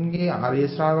රහතුන්ගේ ආර්ය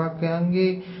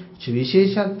ශ්‍රාවකයන්ගේ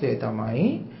විශේෂත්වය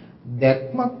තමයි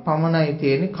දැක්මක් පමණයි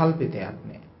තියෙන්නේ, කල්පිතයක්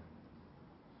නෑ.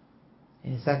 ඒ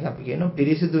නිසා අපි කියනවා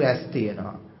පිරිසිදු ඇස්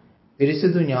තියෙනවා,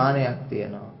 පිරිසිදු ඥානයක්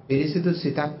තියෙනවා, පිරිසිදු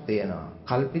සිතක් තියෙනවා.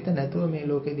 කල්පිත නැතුව මේ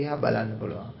ලෝකෙ දිහා බලන්න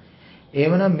පුළුවන්.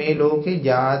 එහෙමනම් මේ ලෝකේ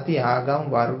ಜಾති ආගම්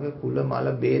වර්ග කුල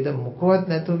මල ભેද මොකවත්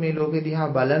නැතුව මේ ලෝකෙ දිහා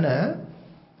බලන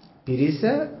පිරිස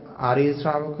ආර්ය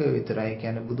ශ්‍රාවකයෝ විතරයි.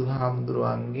 කියන්නේ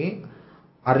බුදුහාමුදුරුවන්ගේ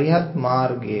අරිහත්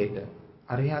මාර්ගයට.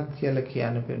 අරිහත් කියලා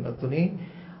කියන්නේ පින්නතුනේ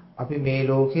අපි මේ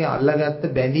ලෝකේ අල්ලගත්ත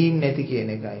බැඳීම් නැති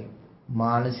කියන එකයි.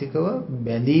 මානසිකව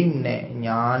බැඳීම් නැහැ,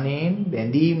 ඥාණයෙන්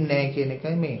බැඳීම් නැහැ කියන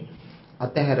එකයි මේ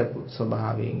අතහැරපු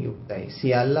ස්වභාවයෙන් යුක්තයි.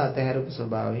 සියල්ල අතහැරපු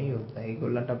ස්වභාවයෙන් යුක්තයි.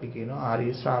 ඒගොල්ලන්ට අපි කියනවා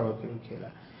ආර්ය ශ්‍රාවකයෝ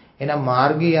කියලා. එහෙනම්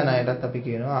මාර්ගයේ යන අයටත් අපි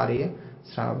කියනවා ආර්ය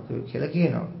ශ්‍රාවකයෝ කියලා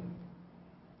කියනවා.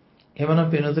 එහෙමනම්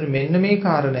පින්නතුනි මෙන්න මේ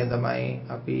කාරණය තමයි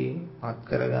අපි පත්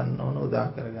කරගන්න ඕන, උදා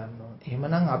කරගන්න ඕන.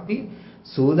 එහෙමනම් අපි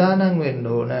සූදානම් වෙන්න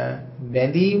ඕන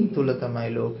බැඳීම් තුල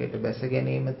තමයි ලෝකයට බැස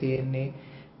ගැනීම තියෙන්නේ.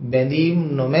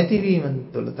 බැඳීම් නොමැති වීම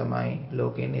තුළ තමයි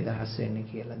ලෝකෙන් නිදහස් වෙන්නේ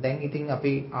කියලා. දැන් ඉතින්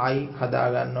අපි ආයි හදා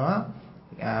ගන්නවා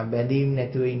බැඳීම්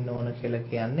නැතුව ඉන්න ඕන කියලා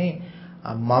කියන්නේ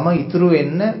මම ඉතුරු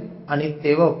වෙන්න අනිත්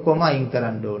ඒවා ඔක්කොම අයින්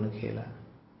කරන්න ඕන කියලා.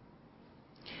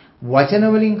 වචන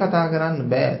වලින් කතා කරන්න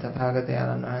බෑ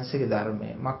තථාගතයන්න් වහන්සේගේ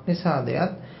ධර්මය.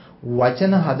 මක්නිසාදයක්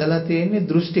වචන හදලා තියෙන්නේ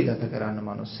දෘෂ්ටිගත කරන්න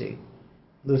මිනිස්සේ.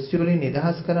 දෘෂ්ටි වලින්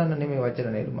නිදහස් කරන්න නෙමෙයි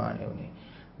වචන නිර්මාණය වුනේ.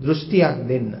 දෘෂ්ටියක්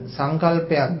දෙන්න,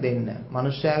 සංකල්පයක් දෙන්න,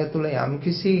 මනුෂ්‍යයාගේ තුල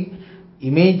යම්කිසි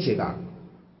ඉමේජ් එකක්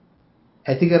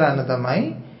ඇති කරන්න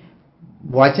තමයි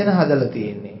වචන හදලා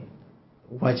තියෙන්නේ.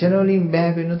 වචන වලින්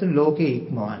බෑ වෙනුතුනේ ලෝකේ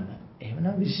ඉක්මවන්න.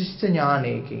 එහෙමනම් විශිෂ්ට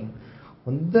ඥානයකින්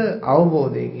හොඳ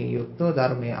අවබෝධයකින් යුක්තව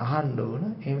ධර්මය අහන්න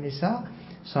ඕන. ඒ නිසා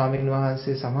ස්වාමීන්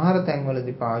වහන්සේ සමහර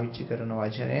තැන්වලදී පාවිච්චි කරන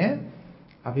වචනය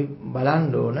අපි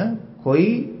බලන්න ඕන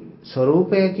කොයි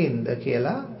ස්වરૂපයකින්ද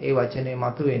කියලා ඒ වචනේ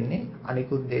මතුවෙන්නේ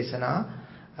අනිකුත් දේශනා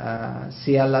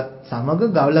සියල්ලත් සමග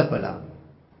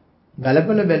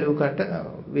ගලපලා බැලුවකට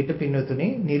විට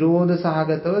පින්නතුනේ නිරෝධ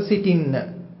සහගතව සිටින්න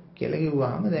කියලා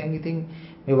කිව්වහම දැන් ඉතින්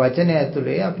මේ වචනය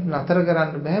ඇතුලේ අපිට නතර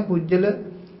කරන්න බෑ පුජ්‍යල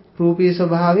රූපී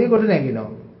ස්වභාවය කොට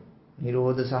නැගිනවා.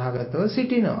 නිරෝධ සහගතව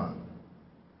සිටිනවා.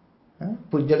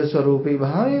 පුජ්‍යල ස්වરૂපී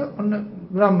භාවය ඔන්න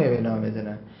ග්‍රම්‍ය වෙනවා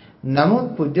මෙතන.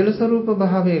 නමුත් පුජ්‍යල ස්වરૂප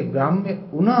භාවයේ ග්‍රම්‍ය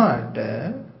වුණාට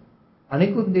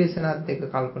අනිකුත් දේශනාත් එක්ක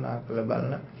කල්පනා කරලා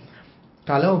බලන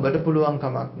කල ඔබට පුළුවන්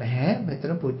කමක් නැහැ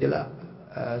මෙතන පුජ්‍යල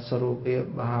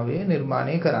ස්වરૂපීය භාවය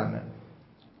නිර්මාණය කරන්න.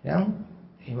 එහෙනම්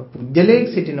එහෙම පුජ්‍යලයක්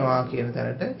සිටිනවා කියන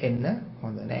තැනට එන්න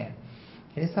හොඳ නැහැ.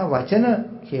 ඒ නිසා වචන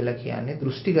කියලා කියන්නේ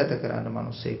දෘෂ්ටිගත කරන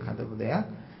මිනිස්සෙක් හදපු දෙයක්.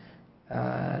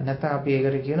 නැත්නම් අපි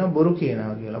ඒකට කියනවා බොරු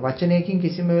කියනවා කියලා. වචනයකින්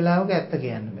කිසිම වෙලාවක ඇත්ත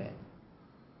කියන්න බෑ.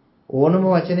 ඕනම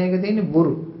වචනයක තියෙන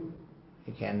බොරු.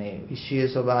 ඒ කියන්නේ විශ්වීය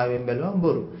ස්වභාවයෙන් බැලුවම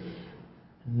බොරු.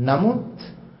 නමුත්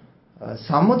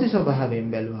සම්මුති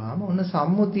ස්වභාවයෙන් බැලුවාම ඔන්න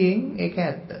සම්මුතියෙන් ඒක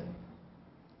ඇත්ත.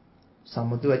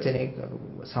 සම්මුති වචනේ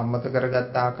සම්මත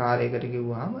කරගත් ආකාරයකට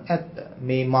කිව්වහම ඇත්ත.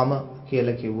 මේ මම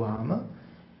කියලා කිව්වහම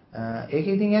ඒක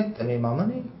ඉතින් ඇත්ත. මේ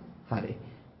මමනේ. හරි.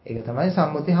 ඒක තමයි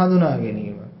සම්මුති හඳුනා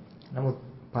ගැනීම. නමුත්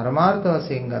පරමාර්ථ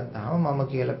වශයෙන් ගත්තාම මම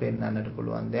කියලා පෙන්වන්නට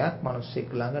පුළුවන් දෙයක්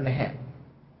මිනිස්සෙක් ළඟ නැහැ.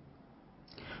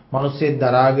 මිනිස්සෙක්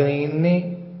දරාගෙන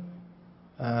ඉන්නේ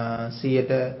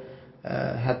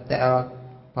 70ක්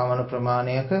පමණ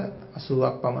ප්‍රමාණයක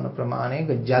 80ක් පමණ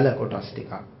ප්‍රමාණයක ජල කොටස්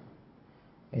ටිකක්.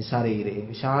 මේ ශරීරයේ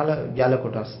විශාල ජල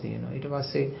කොටස් තියෙනවා. ඊට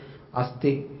පස්සේ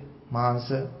අස්ථි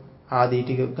මාංශ ආදී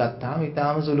ටික ගත්තාම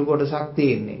ඊටාම සුළු කොටසක්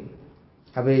තියෙන්නේ.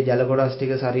 හැබැයි ජල කොටස්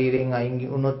ටික ශරීරයෙන් අයින්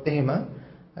වුණොත් එහෙම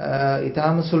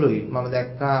ඊටාම සුළුයි. මම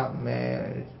දැක්කා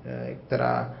මේ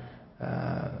එක්තරා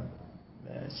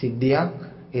සිද්ධියක්.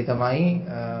 ඒ තමයි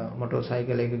මොටර්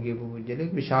සයිකලයක ගියපු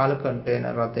පුජ්‍යලෙක් විශාල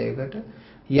කන්ටේනර් රථයකට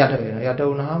යට වෙනවා. යට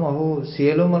වුණාම ඔහු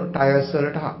සියලුම ටයර්ස්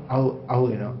වලට අහු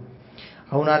වෙනවා.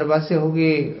 අහු වුණාට පස්සේ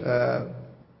ඔහුගේ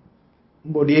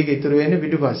බොඩි එක ඉතුරු වෙන්නේ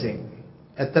පිටුපස්සෙන්.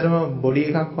 ඇත්තටම බොඩි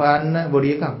එකක් හොයන්න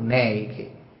බොඩි එකක් නැහැ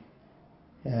ඒකේ.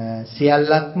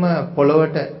 සියල්ලක්ම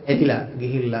පොළවට ඇදිලා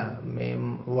ගිහිල්ලා මේ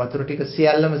වතුර ටික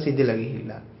සියල්ලම සිදිලා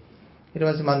ගිහිල්ලා. ඊට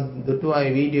පස්සේ මම දුටුවා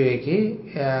මේ වීඩියෝ එකේ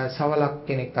සවලක්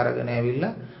කෙනෙක් අරගෙන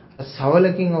ඇවිල්ලා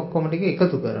සවලකින් ඔක්කොම ටික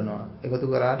එකතු කරනවා. එකතු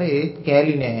කරාට ඒ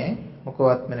කෑලි නෑ.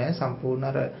 මොකවත්ම නෑ. සම්පූර්ණ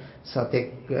අර සතෙක්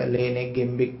ලේනෙක්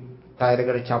ගෙම්බෙක් ටයර්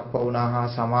එකට චප්ප වුණා හා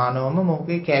සමානවම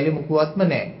මොකේ කෑලි මුකුවත්ම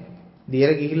නෑ.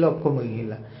 දියර ගිහිල්ලා ඔක්කොම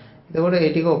ගිහිල්ලා. එතකොට ඒ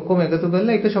ටික ඔක්කොම එකතු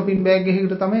කරලා එක shopping bag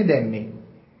එකකට තමයි දැම්මේ.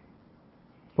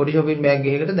 පොඩි shopping bag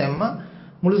එකකට දැම්මා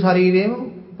මුළු ශරීරයේම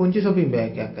පුංචි shopping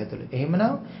bag එකක් ඇතුලේ.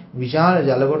 එහෙමනම් විශාල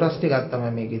ජල කොටස් ටිකක්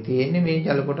තමයි මේකේ තියෙන්නේ. මේ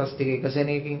ජල කොටස් ටික එක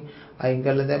සෙනයකින් අයින්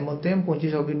කරලා දැම්මොත් එම් පුංචි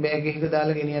shopping bag එකක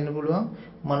දාලා ගෙනියන්න පුළුවන්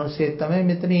මිනිස්සෙක් තමයි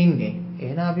මෙතන ඉන්නේ.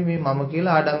 එහෙනම් අපි මේ මම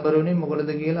කියලා ආඩම්බර වෙන්නේ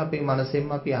මොකටද කියලා අපේ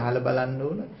මනසෙන්ම අපි අහලා බලන්න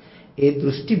ඕන. ඒ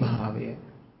දෘෂ්ටි භාවය,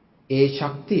 ඒ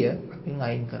ශක්තිය අපෙන්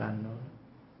අයින් කරන්න ඕන.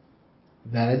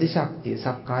 වැරදි ශක්තිය,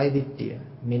 සක්කාය දිට්ඨිය.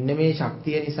 මෙන්න මේ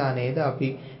ශක්තිය නිසා නේද අපි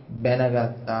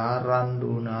බැනගත්තා, රණ්ඩු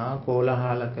වුණා,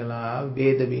 කෝලහල කළා,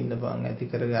 ભેද බින්නපන් ඇති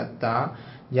කරගත්තා,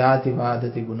 ජාතිවාද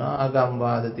තිබුණා,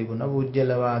 ආගම්වාද තිබුණා,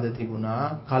 පුජ්‍යලවාද තිබුණා,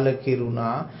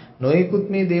 කලකිරුණා. නොයෙකුත්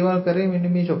මේ දේවල් කරේ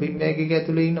මෙන්න මේ shopping bag එක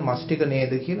ඇතුලේ ඉන්න මස් ටික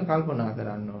නේද කියලා කල්පනා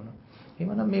කරන්න ඕන.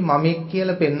 එහෙමනම් මේ මමෙක්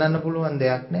කියලා පෙන්වන්න පුළුවන්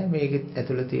දෙයක් නෑ. මේකෙ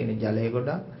ඇතුලේ තියෙන ජලය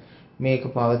ගොඩක්. මේක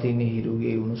පවතින්නේ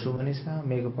හිරුගේ උණුසුම නිසා,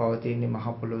 මේක පවතින්නේ මහ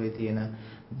පොළොවේ තියෙන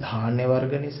ධාන්‍ය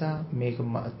වර්ග නිසා, මේක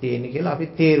තියෙන්නේ කියලා අපි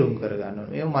තේරුම් කරගන්න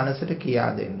ඕනේ. මේව මනසට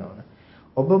කියා දෙන්න ඕන.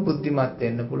 ඔබ බුද්ධිමත්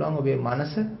වෙන්න පුළුවන්, ඔබේ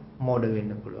මනස මෝඩ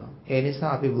වෙන්න පුළුවන්. ඒ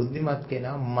නිසා අපි බුද්ධිමත්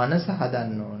කෙනා මනස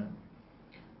හදන්න ඕන.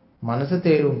 මනස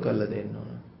තේරුම් කරලා දෙන්න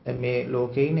ඕන. දැන් මේ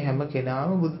ලෝකේ ඉන්න හැම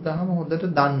කෙනාම බුදුදහම හොඳට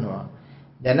දන්නවා.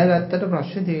 දැනගත්තට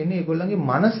ප්‍රශ්නේ තියෙන්නේ ඒගොල්ලන්ගේ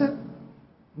මනස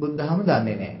බුදුදහම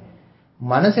දන්නේ නැහැ.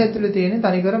 මනස ඇතුලේ තියෙන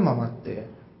තනිකර මමත්වය.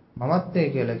 මමත්වය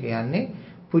කියලා කියන්නේ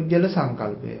පුජ්‍යල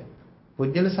සංකල්පය.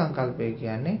 පුජ්‍යල සංකල්පය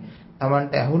කියන්නේ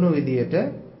Tamanට ඇහුණු විදියට,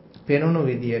 පෙනුණු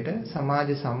විදියට,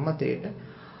 සමාජ සම්මතයට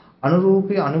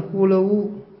අනුරූපී අනුකූල වූ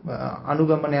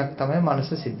අනුගමනයක් තමයි මනස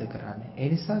සිද්ධ කරන්නේ. ඒ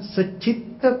නිසා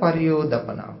සචිත්ත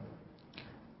පරියෝදපනම්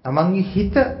Tamanගේ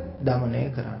හිත දමනය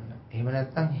කරන්න. එහෙම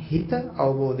නැත්නම් හිත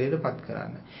අවබෝධයටපත්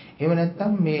කරන්න. එහෙම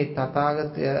නැත්නම් මේ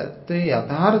තථාගතත්වයේ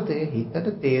යථාර්ථය හිතට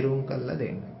තේරුම් කරලා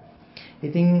දෙන්න.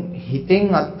 ඉතින්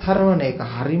හිතෙන් අත්හරවන එක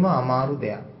හරිම අමාරු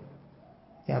දෙයක්.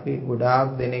 ඉතින් අපි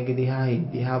ගොඩාක් දෙනෙක්ගේ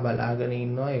දිහා බලාගෙන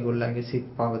ඉන්නවා ඒගොල්ලන්ගේ සිත්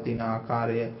පවතින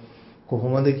ආකාරය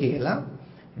කොහොමද කියලා.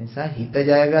 නිසා හිත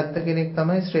ජයගත්ත කෙනෙක්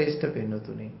තමයි ශ්‍රේෂ්ඨ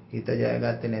පින්නතුනේ. හිත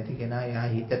ජයගත්තේ නැති කෙනා එයා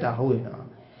හිතට අහු වෙනවා.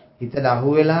 හිතට අහු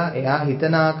වෙලා එයා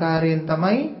හිතන ආකාරයෙන්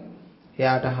තමයි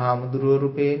එයාට හාමුදුරුවරු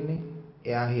පේන්නේ.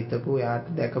 එයා හිතපු, එයාට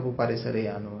දැකපු පරිසරය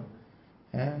අනුව.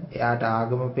 එයාට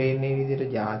ආගම පේන්නේ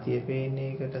විදිහට, ජාතිය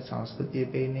පේන්නේ එකට, සංස්කෘතිය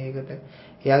පේන්නේ එකට.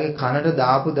 එයාගේ කනට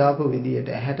දාපු විදිහට,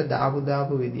 ඇහැට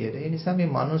දාපු විදිහට. ඒ නිසා මේ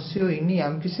මිනිස්සුયો ඉන්නේ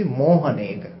යම්කිසි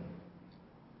මෝහණයක.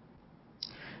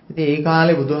 ඉතින් ඒ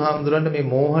කාලේ බුදුහාමුදුරන්ට මේ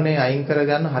මෝහණය අයින්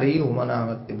කරගන්න හරිය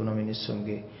උමනාවක් තිබුණා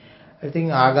මිනිස්සුන්ගේ.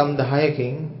 ඉතින් ආගම්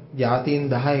 10කින්, ජාතීන්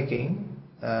 10කින්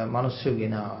මිනිස්සු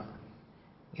ගෙනාවා.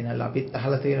 එනලා අපිත්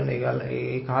අහලා තියෙනවනේ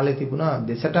ඒ කාලේ තිබුණා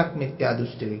දෙසටක් මිත්‍යා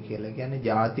දෘෂ්ටික කියලා. කියන්නේ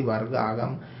ಜಾති වර්ග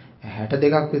ආගම්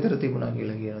 62ක් විතර තිබුණා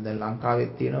කියලා කියනවා. දැන්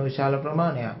ලංකාවෙත් තියෙනවා විශාල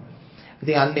ප්‍රමාණයක්.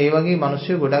 ඉතින් අන්න ඒ වගේ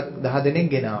මිනිස්සු ගොඩක් 10 දෙනෙක්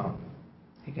ගෙනාවා.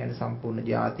 ඒ කියන්නේ සම්පූර්ණ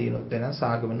ජාතියනොත් වෙනස්,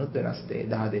 ආගමනොත් වෙනස්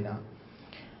 10 දෙනා.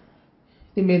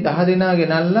 ඉතින් මේ 10 දෙනා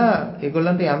ගෙනල්ලා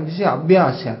ඒගොල්ලන්ට යම්කිසි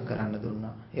අභ්‍යාසයක් කරන්න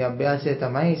දුන්නා. ඒ අභ්‍යාසය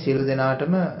තමයි සියලු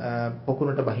දෙනාටම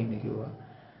පොකුණට බහින්න කිව්වා.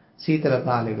 සීතල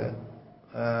කාලෙක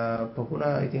පොකුණ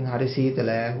ඉතින් හරි සීතල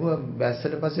ඇහුවා.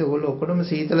 බැස්සට පස්සේ ඕගොල්ලෝ ඔක්කොටම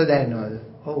සීතල දැනෙනවද?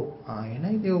 ඔව්.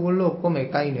 එහෙනම් ඉතින් ඕගොල්ලෝ ඔක්කොම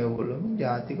එකයිනේ ඕගොල්ලෝ.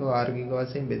 ජාතික වාර්ගික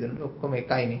වශයෙන් බෙදෙනකොට ඔක්කොම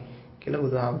එකයිනේ කියලා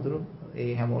බුදුහාමුදුරු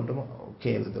ඒ හැමෝටම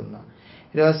කියලා දුන්නා.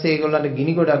 ඊට පස්සේ ඒගොල්ලන්ට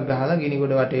ගිනි ගොඩක් ගහලා ගිනි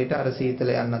ගොඩ වටේට අර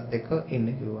සීතල යන්නත් එක්ක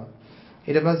ඉන්න කිව්වා.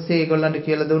 ඊට පස්සේ ඒගොල්ලන්ට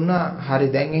කියලා දුන්නා හරි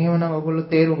දැන් එහෙමනම් ඔයගොල්ලෝ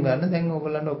තේරුම් ගන්න දැන්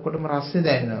ඔයගොල්ලන්ට ඔක්කොටම රස්නේ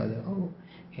දැනෙනවද? ඔව්.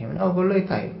 එහෙමනම් ඔයගොල්ලෝ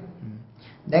එකයි.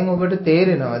 දැන් ඔබට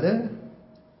තේරෙනවද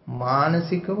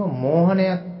මානසිකව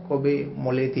මෝහනයක් ඔබේ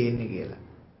මොලේ තියෙන්නේ කියලා.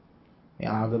 මේ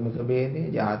ආගමික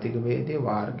ભેදය, ජාතික ભેදය,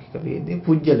 වාර්ගික ભેදය,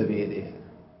 පුජ්‍යල ભેදය.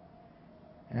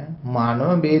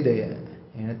 මානව ભેදය.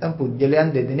 එහෙම නැත්නම්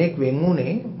පුජ්‍යලයන් දෙදෙනෙක් වෙන්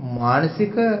වුණේ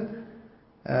මානසික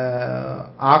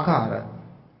ආකාර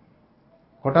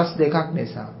කොටස් දෙකක්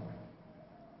නිසා.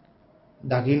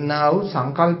 දකින්නා වූ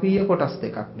සංකල්පීය කොටස්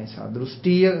දෙකක් නිසා,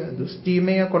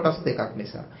 දෘෂ්ටිමය කොටස් දෙකක්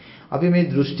නිසා. අපි මේ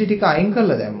දෘෂ්ටි ටික අයින්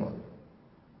කරලා දැම්මොත්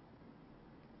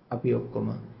අපි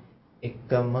ඔක්කොම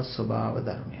එකම ස්වභාව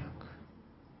ධර්මයක්.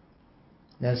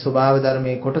 දැන් ස්වභාව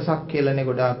ධර්මයේ කොටසක් කියලානේ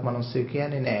ගොඩාක් මිනිස්සු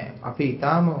කියන්නේ නෑ. අපි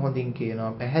ඊටාම හොඳින්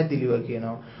කියනවා, පැහැදිලිව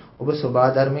කියනවා. ඔබ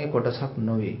ස්වභාව ධර්මයේ කොටසක්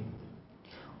නොවේ.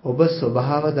 ඔබ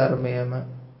ස්වභාව ධර්මයම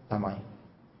තමයි.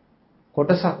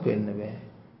 කොටසක් වෙන්න බෑ.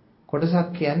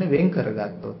 කොටසක් කියන්නේ වෙන්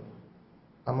කරගත්තොත්.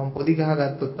 තමන් පොඩි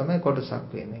ගහගත්තොත් තමයි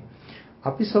කොටසක් වෙන්නේ.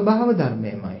 අපි ස්වභාව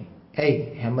ධර්මයමයි.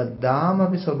 ඇයි හැමදාම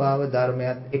අපි ස්වභාව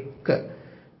ධර්මයක් එක්ක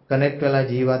කනෙක්ට් වෙලා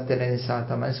ජීවත් වෙන නිසා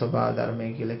තමයි ස්වභාව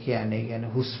ධර්මය කියලා කියන්නේ. ඒ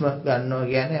කියන්නේ හුස්ම ගන්නවා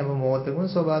කියන්නේ හැම මොහොතකම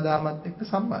ස්වභාව ධර්මات එක්ක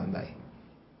සම්බන්ධයි.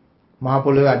 මහ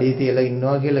පොළොවේ අඩිය තියලා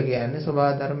ඉන්නවා කියලා කියන්නේ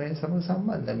ස්වභාව ධර්මයෙන් සමග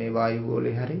සම්බන්ධයි. මේ වායු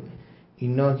ගෝලේ හරි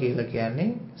ඉන්නවා කියලා කියන්නේ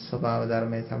ස්වභාව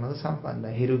ධර්මයෙන් සමග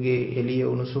සම්බන්ධයි. හිරුගේ එළිය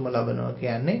උණුසුම ලබනවා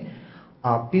කියන්නේ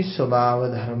අපි ස්වභාව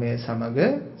ධර්මයේ සමග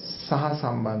සහ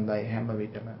සම්බන්ධයි හැම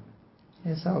විටම.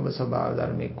 එනිසා ඔබ ස්වභාව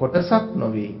ධර්මයේ කොටසක්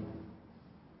නොවි.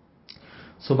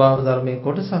 ස්වභාව ධර්මයේ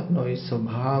කොටසක් නොවි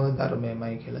ස්වභාව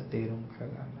ධර්මයමයි කියලා තේරුම්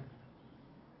කරගන්න.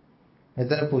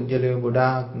 මෙතන පුජ්‍යලිය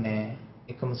ගොඩාක් නැහැ.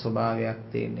 එකම ස්වභාවයක්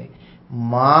තියෙන්නේ.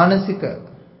 මානසික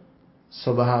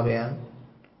ස්වභාවයන්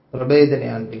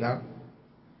ප්‍රභේදනයන් ටිකක්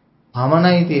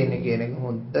පමණයි තියෙන්නේ කියන එක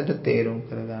හොද්දට තේරුම්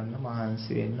කරගන්න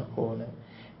මහන්සි වෙන්න ඕන.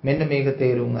 මෙන්න මේක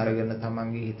තේරුම් අරගෙන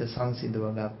තමන්ගේ හිත සංසිඳව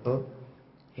ගත්තොත්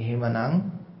එහෙමනම්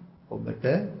ඔබට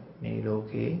මේ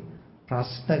ලෝකේ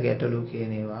ප්‍රශ්න ගැටලු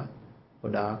කියන ඒවා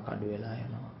ගොඩාක් අඩු වෙලා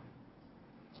යනවා.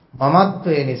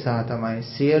 මමත්වයේ නිසා තමයි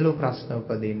සියලු ප්‍රශ්න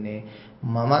උපදින්නේ.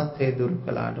 මමත්වයේ දුරු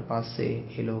කළාට පස්සේ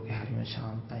මේ ලෝකේ හරිම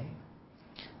ශාන්තයි.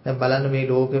 දැන් බලන්න මේ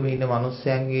ලෝකෙම ඉන්න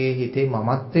මිනිස්යන්ගේ හිතේ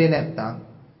මමත්වේ නැත්තම්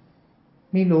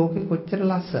මේ ලෝකෙ කොච්චර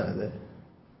ලස්සනද?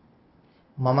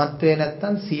 මමත්වේ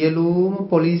නැත්තම් සියලුම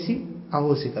පොලිසි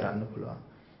අහෝසි කරන්න පුළුවන්.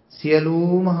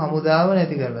 සියලුම හමුදාව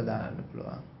නැති කරලා දාන්න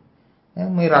පුළුවන්.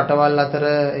 දැන් මේ රටවල් අතර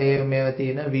මේව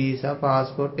තියෙන වීසා,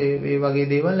 પાස්පෝර්ට් ඒ වගේ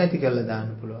දේවල් නැති කරලා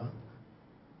දාන්න පුළුවන්.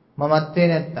 මමත්වේ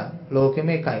නැත්තම් ලෝකෙම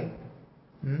එකයි.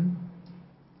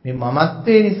 මේ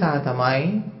මමත්වේ නිසා තමයි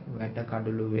වැට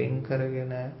කඩළු වෙන්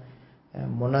කරගෙන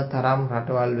මොනතරම්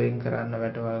රටවල් වෙන් කරන්න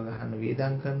වැටවල් ගහන්න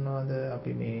වියදම් කරනවද?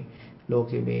 අපි මේ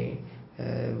ලෝකෙ මේ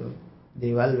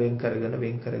දේවල් වෙන් කරගෙන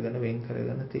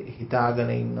හිතාගෙන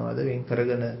ඉන්නවද? වෙන්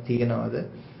කරගෙන තියනවද?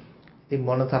 ඉතින්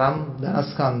මොනතරම්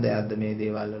ධනස්කන්ධයක්ද මේ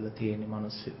දේවල් වල තියෙන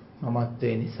මිනිස්සු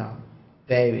මමත්වේ නිසා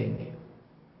වැය වෙන්නේ.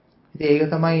 ඉතින් ඒක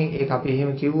තමයි ඒක අපි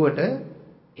එහෙම කිව්වට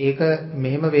ඒක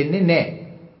මෙහෙම වෙන්නේ නැහැ.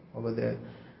 මොකද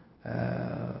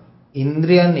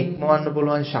ඉන්ද්‍රියන් ඉක්මවන්න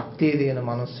පුළුවන් ශක්තිය තියෙන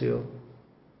මිනිස්සුયો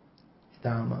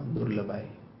ඊටාම දුර්ලභයි.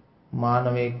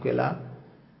 මානවයෙක් වෙලා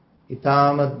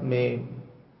ඊටාම මේ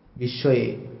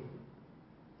විශ්වයේ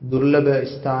දුර්ලභ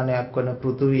ස්ථානයක් වන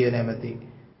පෘථුවිය නැමැති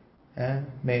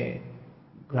මේ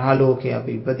ග්‍රහලෝකයේ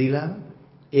අපි ඉපදිලා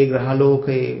ඒ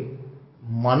ග්‍රහලෝකයේ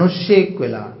මිනිස්සෙක්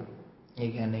වෙලා ඒ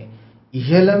කියන්නේ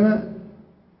ඉහළම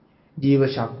ජීව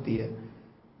ශක්තිය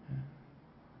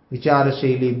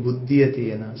විචාරශීලී බුද්ධිය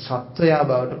තියෙන සත්වයා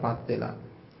බවට පත් වෙලා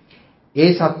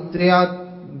ඒ සත්වයා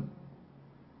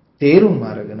තේරුම්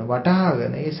අරගෙන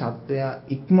වටහාගෙන ඒ සත්වයා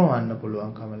ඉක්මවන්න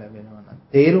පුළුවන්කම ලැබෙනවා නම්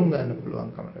තේරුම් ගන්න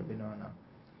පුළුවන්කම ලැබෙනවා නම්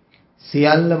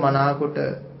සියල්ල මනාකොට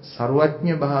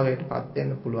ਸਰවඥ භාවයට පත්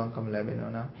වෙන්න පුළුවන්කම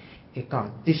ලැබෙනවා නම් ඒක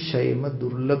අතිශයින්ම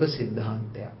දුර්ලභ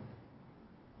સિદ્ધාන්තයක්.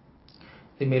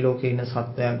 ඉතින් මේ ලෝකේ ඉන්න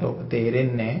සත්වයන්ට ඔක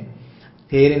තේරෙන්නේ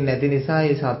නැති නිසා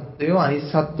මේ සත්වයෝ අනිත්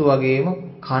සත්තු වගේම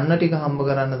කන්න ටික හම්බ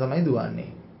කරන්න තමයි දුවන්නේ.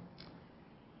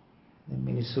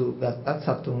 මිනිස්සු ගත්තත්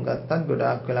සතුන් ගත්තත්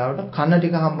ගොඩාක් වෙලාවට කන්න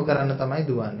ටික හම්බ කරන්න තමයි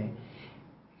දුවන්නේ.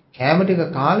 කෑම ටික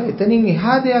කාලා එතනින්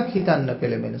එහා දෙයක් හිතන්න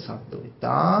පෙළඹෙන සත්තු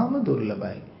ඉතාම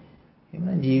දුර්ලභයි.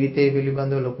 එහෙනම් ජීවිතය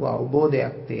පිළිබඳව ලොකු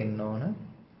අවබෝධයක් තියෙන්න ඕන.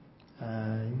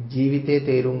 ජීවිතේ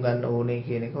තේරුම් ගන්න ඕනේ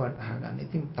කියන එක වටහා ගන්න.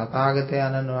 ඉතින්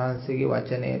තථාගතයන්න් වහන්සේගේ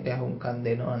වචනයට අහුම්කම්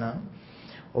දෙනවා නම්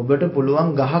ඔබට පුළුවන්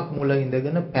ගහක් මුල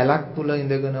ඉඳගෙන පැලක් තුල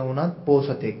ඉඳගෙන වුණත්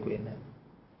පෝසතෙක් වෙන්න.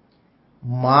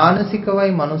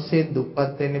 මානසිකවයි මිනිස්සේ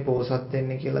දුප්පත් වෙන්නේ පෝසත්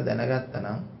වෙන්නේ කියලා දැනගත්තා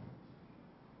නම්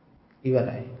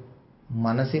ඉවරයි.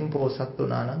 මනසින් පෝසත්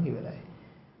වුණා නම් ඉවරයි.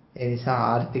 ඒ නිසා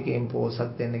ආර්ථිකයෙන්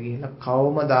පෝසත් වෙන්න ගිහිල්ලා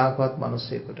කවමදාකවත්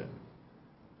මිනිස්සෙකුට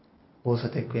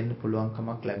පෝසතෙක් වෙන්න පුළුවන්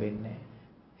කමක් ලැබෙන්නේ නැහැ.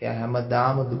 එයා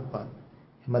හැමදාම දුප්පත්.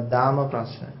 හැමදාම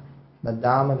ප්‍රශ්න.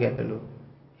 හැමදාම ගැටලු.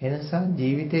 එනිසා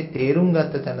ජීවිතේ තේරුම්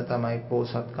ගත්ත තැන තමයි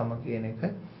පෝසත්කම කියන එක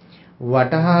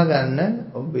වටහා ගන්න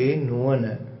ඔබේ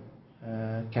නුවණ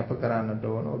කැප කරන්නට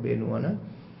ඕන. ඔබේ නුවණ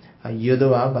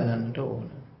යොදවා බලන්නට ඕන.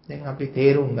 දැන් අපි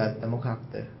තේරුම් ගත්ත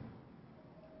මොකක්ද?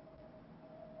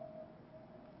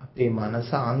 අපේ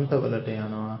මනස අන්තවලට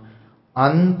යනවා.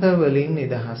 අන්ත වලින්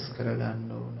නිදහස්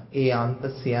කරගන්න ඕන. ඒ අන්ත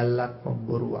සියල්ලක්ම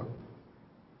බොරුවක්.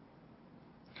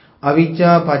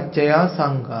 අවිජ්ජා පත්‍යය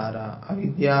සංඛාරා.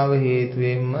 අවිද්‍යාව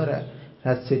හේතුවෙන්ම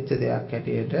රැස් වෙච්ච දෙයක්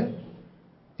හැටියට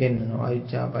පෙන්වනවා.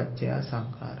 අවිජ්ජා පත්‍යය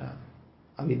සංඛාරා.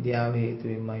 අවිද්‍යාව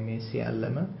හේතුවෙන්මයි මේ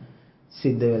සියල්ලම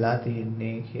සිද්ධ වෙලා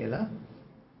තියෙන්නේ කියලා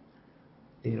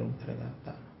තේරුම්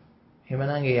කරගත්තා.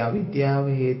 එහෙමනම් ඒ අවිද්‍යාව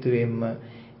හේතුවෙන්ම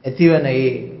ඇතිවන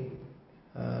ඒ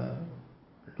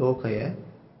ලෝකය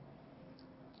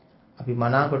අපි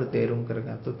මනාකොට තේරුම්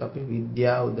කරගත්තොත් අපි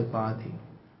විද්‍යාව උදපාදී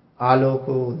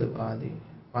ආලෝකෝ උදපාදී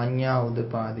පඤ්ඤා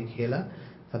උදපාදි කියලා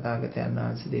තථාගතයන්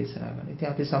වහන්සේ දේශනා කරනවා. ඉතින්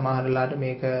අපි සමහරලාට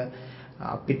මේක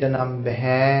අපිට නම්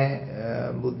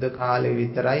බෑ බුද්ධ කාලේ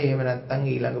විතරයි එහෙම නැත්නම්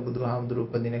ඊළඟ බුදුහාමුදුරු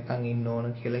උපදිනකන් ඉන්න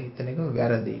ඕන කියලා හිතන එක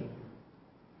වැරදි.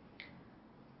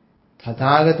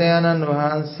 තථාගතයන්න්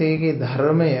වහන්සේගේ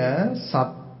ධර්මය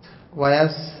සත්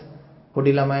වයස්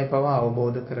පොඩි ළමයි පවා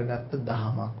අවබෝධ කරගත්ත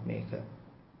දහමක් මේක.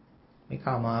 මේක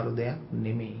අමාරු දෙයක්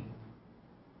නෙමෙයි.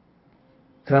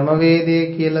 ක්‍රමවේදය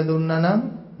කියලා දුන්නා නම්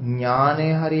ඥානය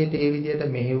හරියට ඒ විදිහට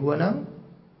මෙහෙවුවනම්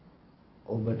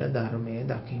ඔබට ධර්මයේ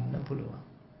දකින්න පුළුවන්.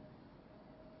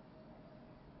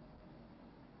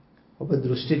 ඔබ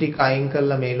දෘෂ්ටි ටික අයින්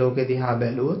කරලා මේ ලෝකෙ දිහා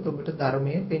බැලුවොත් ඔබට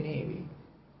ධර්මයේ පෙනේවි.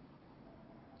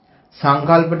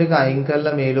 සංකල්ප ටික අයින්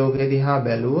කරලා මේ ලෝකෙ දිහා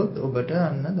බැලුවොත් ඔබට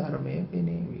අන්න ධර්මයේ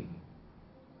පෙනේවි.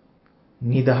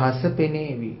 නිදහස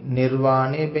පෙනේවි,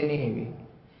 නිර්වාණය පෙනේවි.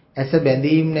 ඇස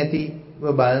බැඳීම් නැතිව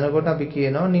බලනකොට අපි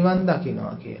කියනවා නිවන්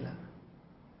දකින්නවා කියලා.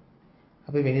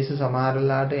 අපි මිනිස්සු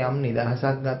සමහරලාට යම්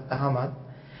නිදහසක් ගත්තහමත්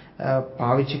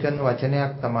පාවිච්චි කරන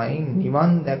වචනයක් තමයි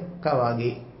නිවන් දැක්කා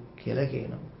වගේ කියලා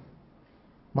කියනවා.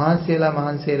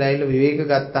 මහන්සියලා විවේක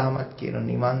ගත්තාමත් කියනවා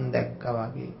නිවන් දැක්කා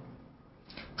වගේ.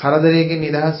 කරදරයකින්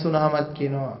නිදහස් වුණාමත්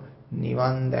කියනවා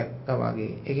නිවන් දැක්කා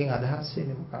වගේ. එකෙන් අදහස්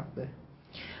වෙන්නේ මොකක්ද?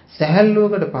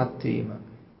 සැහැල්ලුවකටපත් වීම.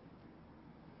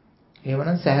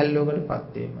 එහෙමනම්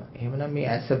සැහැල්ලුවකටපත් වීම. එහෙමනම් මේ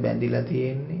ඇස බැඳිලා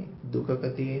තියෙන්නේ, දුකක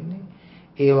තියෙන්නේ.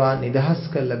 ඒවා නිදහස්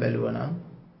කරලා බැලුවනම්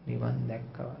නිවන්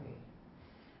දැක්කා වගේ.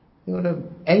 ඒකට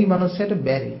ඇයි මනුස්සයට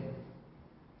බැරි?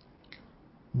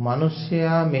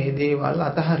 මිනිස්සයා මේ දේවල්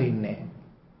අතහරින්නේ නැහැ.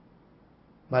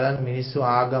 බලන්න මිනිස්සු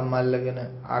ආගම් අල්ලගෙන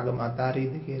ආගම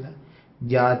අතාරීද කියලා.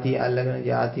 ಜಾති අල්ලගෙන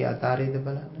ಜಾති අතාරීද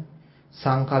බලන්න.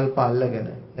 සංකල්ප අල්ලගෙන.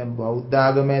 දැන් බෞද්ධ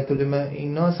ආගම ඇතුළෙම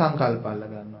ඉන්නවා සංකල්ප අල්ල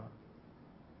ගන්නවා.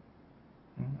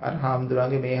 අර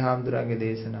හාමුදුරන්ගේ මේ හාමුදුරන්ගේ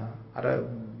දේශනා, අර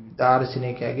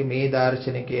දාර්ශනිකයාගේ මේ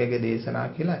දාර්ශනිකයාගේ දේශනා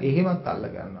කියලා එහෙමත් අල්ල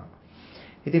ගන්නවා.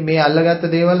 ඉතින් මේ අල්ලගත්ත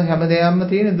දේවල් හැමදේම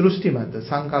තියෙන දෘෂ්ටි මත,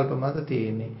 සංකල්ප මත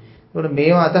තියෙන්නේ. ඒකට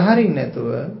මේවා අතහරින්න නැතුව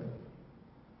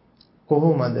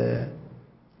කොහොමද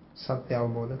සත්‍ය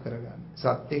අවබෝධ කරගන්නේ?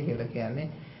 සත්‍ය කියලා කියන්නේ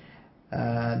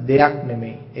දෙයක්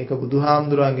නෙමෙයි. ඒක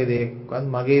බුදුහාමුදුරන්ගේ දෙයක්වත්,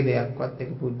 මගේ දෙයක්වත්,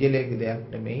 ඒක පුජ්‍යලයේ දෙයක්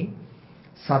නෙමෙයි.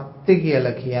 සත්‍ය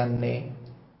කියලා කියන්නේ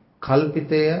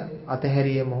කල්පිතය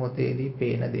අතහැරිය මොහොතේදී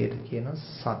පේන දෙයට කියන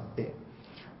සත්‍ය.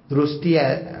 දෘෂ්ටි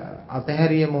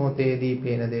අතහැරිය මොහොතේදී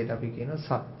පේන දෙයට අපි කියන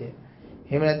සත්‍ය.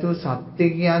 එහෙම නැතුව සත්‍ය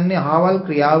කියන්නේ ආවල්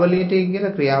ක්‍රියාවලියට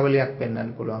කියලා ක්‍රියාවලියක්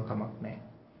පෙන්වන්න පුළුවන් කමක් නැහැ.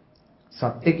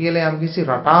 සත්‍ය කියලා යම්කිසි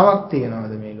රටාවක්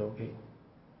තියනවාද මේ ලෝකේ?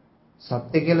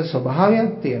 සත්‍ය කියලා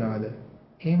ස්වභාවයක් තියනවාද?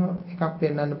 එහෙම එකක්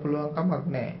පෙන්වන්න පුළුවන් කමක්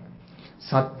නැහැ.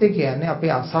 සත්‍ය කියන්නේ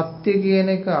අපේ අසත්‍ය කියන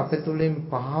එක අපේ තුලින්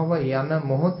පහව යන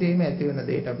මොහොතේම ඇති වෙන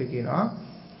දෙයට අපි කියනවා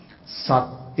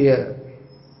සත්‍ය.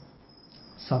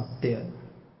 සත්‍ය.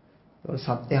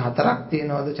 සත්‍ය හතරක්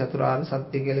තියනවාද චතුරාර්ය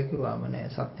සත්‍ය කියලා කිව්වම නෑ.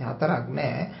 සත්‍ය හතරක්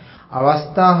නෑ.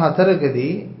 අවස්ථා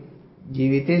හතරකදී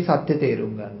ජීවිතේ සත්‍ය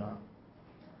තේරුම් ගන්නවා.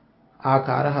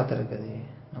 ආකාර හතරකදී.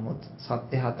 නමුත්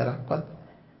සත්‍ය හතරක්වත්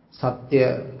සත්‍ය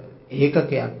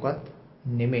ඒකකයක්වත්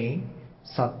නෙමෙයි.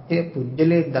 සත්‍ය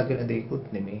පුජ්‍යලයේ දකින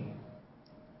දෙයක්වත් නෙමෙයි.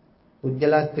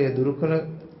 පුජ්‍යලත්වයේ දුරු කර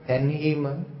තැන්හිම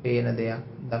පේන දෙයක්,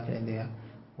 දකින දෙයක්,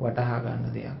 වටහා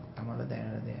ගන්න දෙයක්, තමල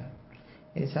දැනෙන දෙයක්.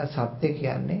 ඒ නිසා සත්‍ය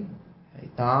කියන්නේ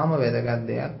ඊටාම වැදගත්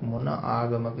දෙයක්. මොන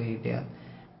ආගමක හිටියත්,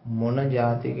 මොන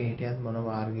ජාතියක හිටියත්, මොන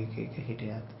වර්ගයක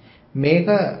හිටියත් මේක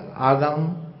ආගම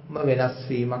වෙනස්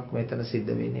වීමක් මෙතන සිද්ධ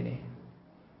වෙන්නේ නැහැ.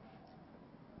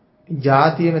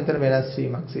 ජාතිය මෙතන වෙනස්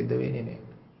වීමක් සිද්ධ වෙන්නේ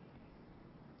නැහැ.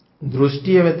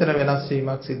 දෘෂ්ටිය මෙතන වෙනස්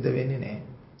වීමක් සිද්ධ වෙන්නේ නැහැ.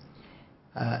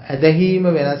 ඇදහිීම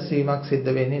වෙනස් වීමක් සිද්ධ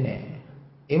වෙන්නේ නැහැ.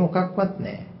 ඒ මොකක්වත්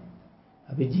නැහැ.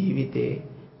 අපි ජීවිතේ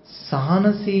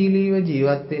සහනශීලීව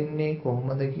ජීවත් වෙන්නේ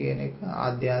කොහොමද කියන එක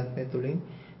ආධ්‍යාත්මය තුළින්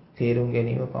තේරුම්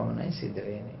ගැනීම පමණයි සිද්ධ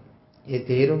වෙන්නේ. ඒ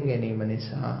තේරුම් ගැනීම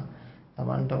නිසා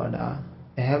Tamanට වඩා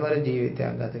පැහැවර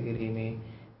ජීවිතයක් ගත කිරීමේ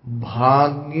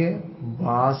වාග්ය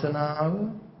වාසනාව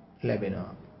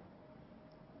ලැබෙනවා.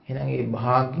 එහෙනම් මේ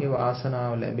වාග්ය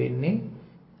වාසනාව ලැබෙන්නේ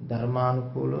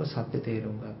ධර්මානුකූලව සත්‍ය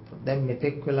තේරුම් ගත්තොත්. දැන්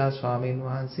මෙතෙක් වෙලා ස්වාමීන්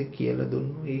වහන්සේ කියලා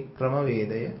දුන්නු මේ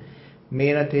ක්‍රමවේදය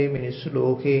මේ රටේ මිනිස්සු,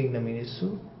 ලෝකයේ ඉන්න මිනිස්සු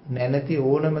නැනති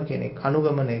ඕනම කෙනෙක්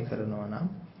අනුගමනය කරනවා නම්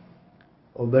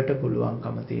ඔබට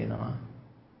පුළුවන්කම තියෙනවා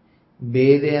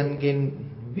ભેදයන්ගෙන්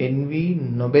වෙන් වී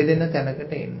නොබෙදෙන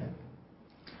තැනකට එන්න.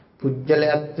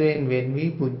 පුජ්‍යලයත්වයෙන් වෙන්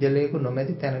වී පුජ්‍යලයක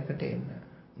නොමැති තැනකට එන්න.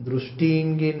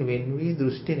 දෘෂ්ටීන්ගෙන් වෙන් වී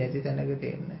දෘෂ්ටි නැති තැනකට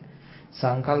එන්න.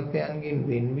 සංකල්පයන්ගෙන්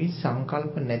වෙන් වී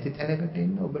සංකල්ප නැති තැනකට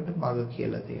එන්න ඔබට මඟ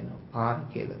කියලා තියෙනවා. පාර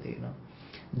කියලා තියෙනවා.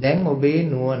 දැන් ඔබේ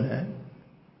නුවණ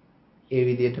ඒ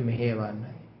විදිහට මෙහෙවන්න.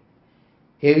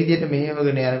 ඒ විදිහට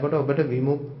මෙහෙවගෙන යනකොට ඔබට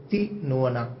විමුක්ති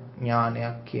නුවණක්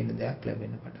ඥානයක් කියන දෙයක්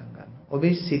ලැබෙන්න පටන් ගන්නවා.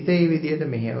 ඔබේ සිතේ විදියට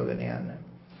මෙහෙවගෙන යන.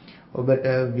 ඔබට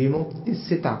විමුක්ති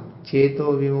සිතක්,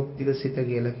 චේතෝ විමුක්තික සිත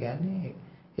කියලා කියන්නේ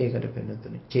ඒකට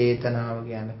පෙනුතුනේ. චේතනාව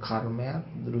කියන්නේ කර්මයක්,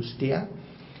 දෘෂ්ටියක්.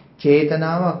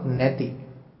 චේතනාවක් නැති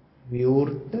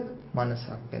විවෘත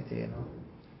මනසක් ඇති වෙනවා.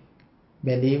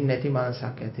 බැඳීම් නැති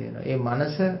මනසක් ඇති වෙනවා. ඒ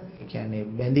මනස කියන්නේ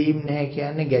බැඳීම් නැහැ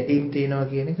කියන්නේ ගැටීම් තියනවා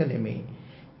කියන එක නෙමෙයි.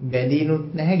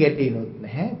 බැඳීනුත් නැහැ ගැටීනුත්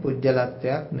නැහැ.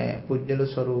 පුජ්‍යලත්වයක් නැහැ. පුජ්‍යල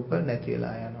ස්වરૂප නැති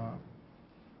වෙලා යනවා.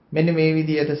 මෙන්න මේ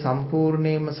විදිහට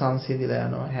සම්පූර්ණයෙන්ම සංසිඳිලා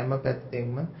යනවා. හැම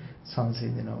පැත්තෙන්ම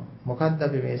සංසිඳිනවා. මොකද්ද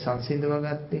අපි මේ සංසිඳව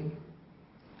ගත්තේ?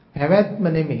 පැවැත්ම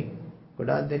නෙමෙයි.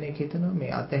 ගොඩාක් දෙනෙක් හිතනවා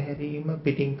මේ අතහැරීම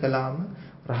පිටින් කළාම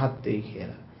රහත් වෙයි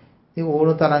කියලා. ඉතින්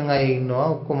ඕන තරම් අය ඉන්නවා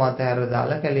ඔක්කොම අතහැර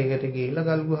දාලා කැලේකට ගිහිල්ලා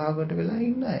ගල් ගුහාවකට වෙලා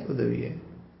ඉන්න අය උදවිය.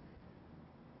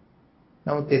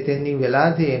 නමුත් එතෙන්දී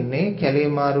වෙලා තියෙන්නේ කැලේ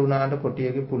මාරු වුණාට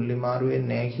කොටියගේ පුල්ලි මාරු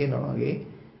වෙන්නේ නැහැ කියනවා වගේ.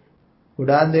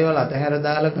 ගොඩාක් දේවල් අතහැර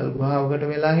දාලා ගල් ගුහාවකට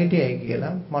වෙලා හිටියයි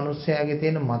කියලා මිනිස්යාගේ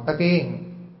තියෙන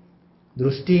මතකයෙන්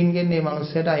දෘෂ්ටීන්ගෙන් මේ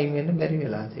මිනිස්යාට අයින් වෙන්න බැරි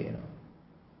වෙලා තියෙනවා.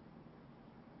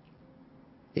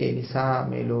 ඒ නිසා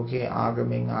මේ ලෝකයේ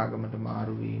ආගමෙන් ආගමට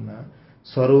මාරු වීම,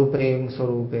 ස්වરૂපයෙන්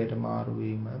ස්වરૂපයට මාරු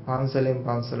වීම, පන්සලෙන්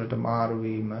පන්සලට මාරු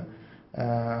වීම,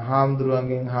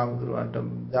 හාමුදුරුවන්ගෙන් හාමුදුරුවන්ට,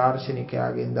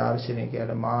 දාර්ශනිකයාගෙන්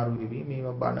දාර්ශනිකයාට මාරු වීම,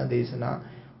 මේව බණ දේශනා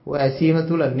ඔය ඇසීම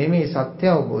තුල නෙමෙයි සත්‍ය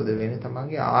අවබෝධ වෙන්නේ.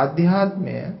 තමන්ගේ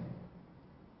ආධ්‍යාත්මය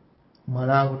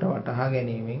මනාවකට වටහා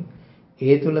ගැනීමෙන්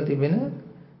ඒ තුල තිබෙන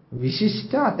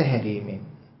විශිෂ්ට අතහැරීමෙන්.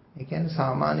 ඒ කියන්නේ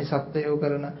සාමාන්‍ය සත්‍යයෝ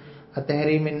කරන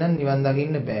අතහැරීමෙන් නම් නිවන්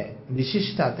දකින්න බෑ.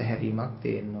 විශිෂ්ට අතහැරීමක්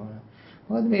තියෙන්න ඕන.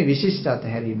 මොකද මේ විශිෂ්ට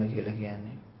අතහැරීම කියලා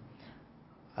කියන්නේ?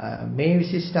 මේ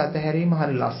විශිෂ්ට අතහැරීම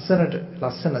හරි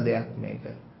ලස්සන දෙයක් මේක.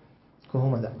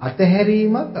 කොහොමද?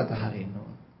 අතහැරීමත් අතහරින්න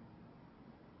ඕන.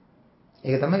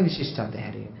 ඒක තමයි විශිෂ්ට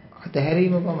අතහැරීම.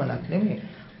 අතහැරීම පමණක් නෙමෙයි.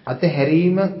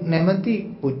 අතහැරීම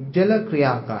නැමැති පුජ්‍යල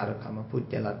ක්‍රියාකාරකම,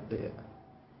 පුජ්‍යලත්වය.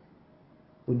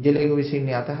 පුජ්‍යලයේ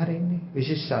විසින් අතහරින්නේ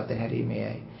විශිෂ්ට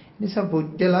අතහැරීමේයි. නිසා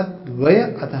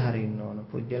පුජ්‍යලත්වය අතහරින්න ඕන.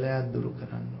 පුජ්‍යලය දුරු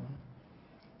කරන්න ඕන.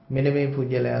 මෙන්න මේ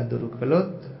පුජ්‍යලය දුරු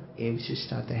කළොත් ඒ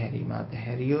විශිෂ්ට අතහැරීම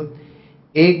අතහැරියොත්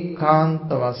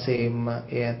ඒකාන්ත වශයෙන්ම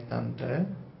එයත්න්ට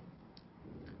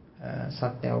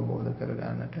සත්‍ය අවබෝධ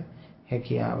කරගන්නට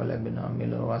හැකියාව ලැබෙනවා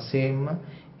මෙලොව වශයෙන්ම.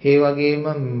 ඒ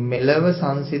වගේම මෙලව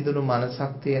සංසිඳුණු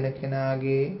මනසක් තියෙන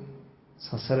කෙනාගේ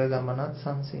සසර ගමනත්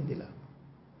සංසිඳිලා.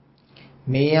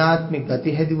 මේ ආත්මේ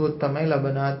ගති හැදුවොත් තමයි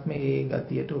ලබන ආත්මේ ඒ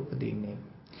ගතියට උපදින්නේ.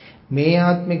 මේ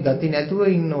ආත්මේ ගති නැතුව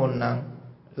ඉන්න ඕන නම්,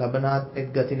 ලබන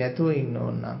ආත්මෙත් ගති නැතුව ඉන්න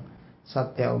ඕන නම්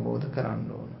සත්‍ය අවබෝධ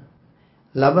කරන්න ඕන.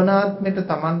 ලබන ආත්මෙට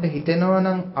Tamanට හිතෙනවා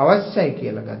නම් අවශ්‍යයි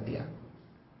කියලා ගතියක්.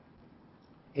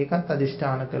 ඒකත්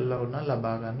අදිෂ්ඨාන කළා වුණා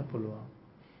ලබා ගන්න පුළුවන්.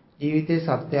 ජීවිතේ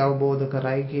සත්‍ය අවබෝධ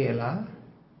කරයි කියලා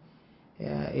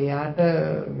එයාට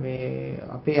මේ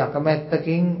අපේ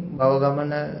අකමැත්තකින් භව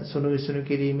ගමන සුණු විසුණු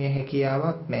කිරීමේ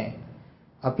හැකියාවක් නැහැ.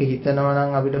 අපි හිතනවා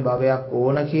නම් අපිට භවයක්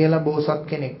ඕන කියලා බෝසත්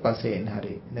කෙනෙක් වශයෙන්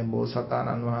හරි. දැන්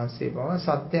බෝසතාණන් වහන්සේ බව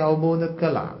සත්‍ය අවබෝධ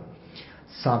කළා.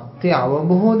 සත්‍ය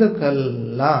අවබෝධ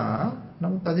කළා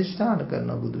නමුත් අදිෂ්ඨාන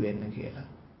කරන බුදු වෙන්න කියලා.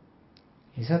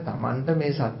 නිසා Tamanට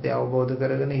මේ සත්‍ය අවබෝධ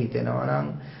කරගෙන හිතෙනවා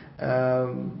නම්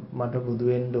මට බුදු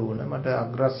වෙන්න ඕන, මට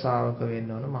අග්‍ර ශ්‍රාවක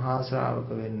වෙන්න ඕන, මහා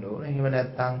ශ්‍රාවක වෙන්න ඕන. එහෙම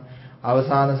නැත්නම්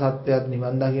අවසාන සත්‍යයත්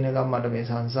නිවන් දකින්නකම් මට මේ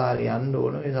සංසාරේ යන්න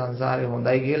ඕන, මේ සංසාරේ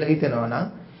හොඳයි කියලා හිතෙනවා නම්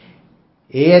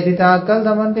ඒ ඇති තාක්කල්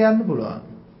Tamanට යන්න පුළුවන්.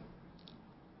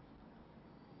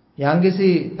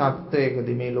 යම්කිසි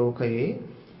තත්වයකදී මේ ලෝකයේ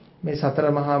මේ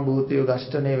සතර මහා භූතය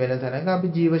ඝෂ්ඨණය වෙන තැනක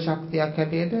අපි ජීව ශක්තියක්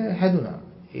හැටියට හැදුනා.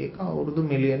 ඒක අවුරුදු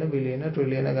මිලියන බිලියන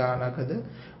ට්‍රිලියන ගාණකද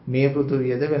මේ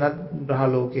පෘථුවියද වෙනත් ග්‍රහ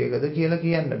ලෝකයකද කියලා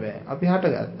කියන්න බෑ. අපි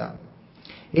හටගත්තා.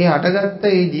 ඒ හටගත්ත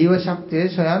ඒ ජීව ශක්තිය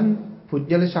ස්වයන්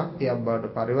පුජ්‍යල ශක්තියක්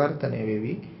බවට පරිවර්තනය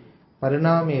වෙවි,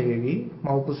 පරිණාමය වෙවි,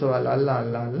 මෞකුසවල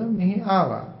අල්ලා මෙහි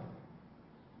ආවා.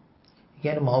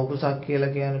 කියන්නේ මෞකුසක් කියලා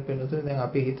කියන්නේ පිළිතුරු දැන්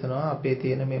අපි හිතනවා අපේ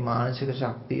තියෙන මේ මානසික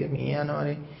ශක්තිය මේ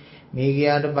යනවනේ. මේ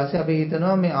ගියාට පස්සේ අපි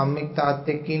හිතනවා මේ අම්මෙක්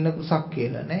තාත්තෙක් ඉන්න කුසක්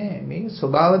කියලා. නෑ. මේ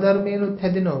ස්වභාව ධර්මයෙන්ුත්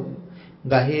හැදෙනවා.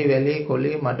 ගහේ වැලේ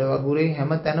කොළේ මඩ වගුරේ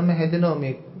හැම තැනම හැදෙනවා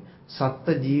මේ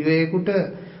සත්ත්ව ජීවයකට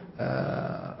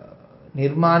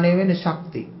නිර්මාණය වෙන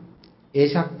ශක්තිය. ඒ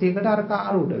ශක්තියකට අර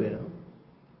කාරූඪ වෙනවා.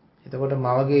 එතකොට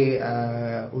මවගේ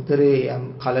උදරේ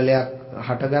යම් කලලයක්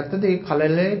හටගත්තද ඒ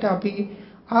කලලයට අපි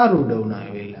ආරූඪ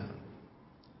වුණා වෙලා.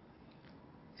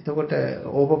 එතකොට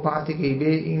ඕපපාතික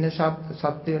ඉබේ ඉන්න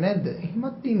සත්‍යය නැද්ද?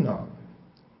 එහෙමත් ඉන්නවා.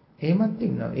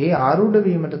 ඒ ආරූඪ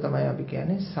වීමට තමයි අපි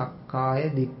කියන්නේ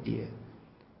සක්කාය දිට්ඨිය.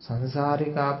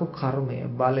 සංසාරික ආපු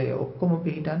කර්මය, බලය ඔක්කොම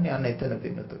පිහිටන්නේ අන්න එතන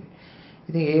පින්නතුනි.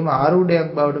 ඉතින් ඒම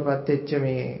ආරූඪයක් බවට පත් වෙච්ච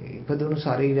මේ ඉපදුණු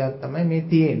ශරීරයක් තමයි මේ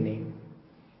තියෙන්නේ.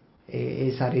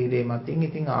 ඒ ශරීරයේ මතින්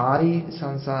ඉතින් ආයි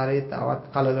සංසාරයේ තවත්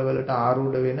කලලවලට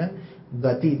ආරූඪ වෙන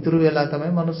ගති ඉතුරු වෙලා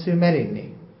තමයි මිනිස්සු මැරෙන්නේ.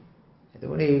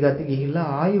 එතකොට ඒ ගති ගිහිල්ලා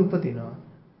ආයි උපදිනවා.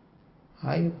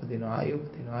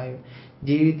 ආයි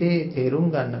ජීවිතේ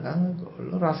තේරුම් ගන්නකම්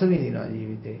රස විඳිනවා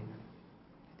ජීවිතේ.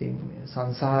 ඉතින්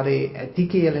සංසාරේ ඇති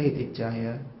කියලා හිතච්ච අය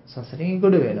සසරෙන්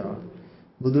ගොඩ වෙනවා.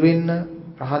 බුදු වෙන්න,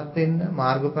 රහත් වෙන්න,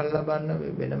 මාර්ගඵල ලබන්න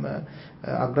වෙනම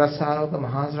අග්‍රශ්‍රාවක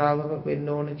මහා ශ්‍රාවක වෙන්න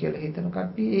ඕන කියලා හිතන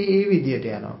කට්ටිය ඒ විදියට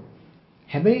යනවා.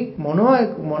 හැබැයි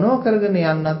මොනව කරගෙන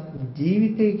යන්නත්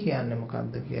ජීවිතය කියන්නේ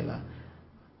මොකක්ද කියලා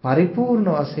පරිපූර්ණ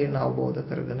වශයෙන් අවබෝධ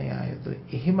කරගෙන යා යුතුයි.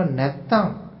 එහෙම නැත්තම්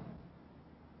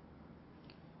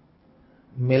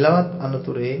මෙලවත්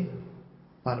අනුතරේ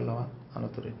පරලොවත්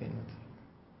අනුතරේ වෙනවා.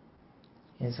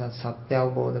 එනිසා සත්‍ය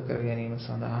අවබෝධ කර ගැනීම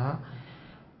සඳහා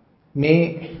මේ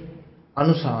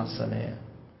අනුශාසනය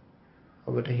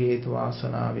ඔබට හේතු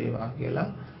වාසනා වේවා කියලා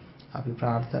අපි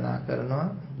ප්‍රාර්ථනා කරනවා.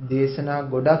 දේශනා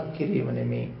ගොඩක් කිරීම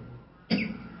නෙමේ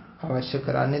අවශ්‍ය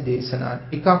කරන්නේ, දේශනා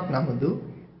ටිකක් නමුදු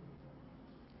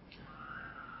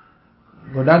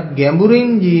ගොඩක් ගැඹුරින්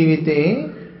ජීවිතේ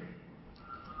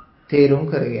තේරුම්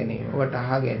කර ගැනීම,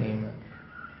 වටහා ගැනීම.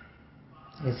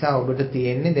 නිසා ඔබට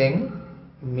තියෙන්නේ දැන්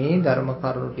මේ ධර්ම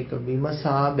කරුණු ටික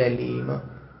විමසා බැලීම,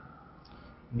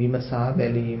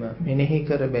 මෙනෙහි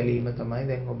කර බැලීම තමයි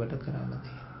දැන් ඔබට කරන්න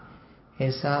තියෙන්නේ. ඒ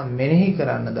නිසා මෙනෙහි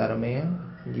කරන්න ධර්මය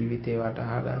ජීවිතේ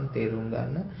වටහා ගන්න, තේරුම්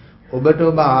ගන්න. ඔබට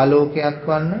ඔබ ආලෝකයක්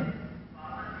වන්න.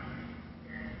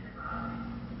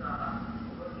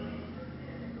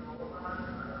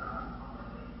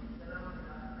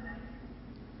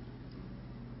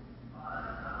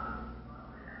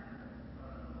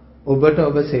 ඔබට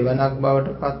ඔබ සෙවණක්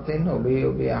බවට පත් වෙන්න,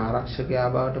 ඔබේ ආරක්ෂකයා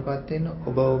බවට පත් වෙන්න,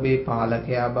 ඔබේ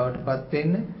පාලකයා බවට පත්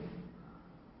වෙන්න.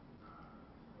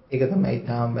 ඒක තමයි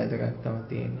ඊටාම් වැදගත්කම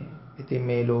තියෙන්නේ. ඉතින්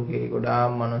මේ ලෝකේ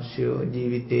ගොඩාක් මිනිස්සු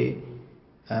ජීවිතේ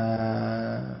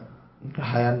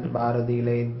ග්‍රහයන්ට බාර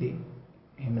දීලා ඉද්දි,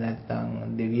 එහෙම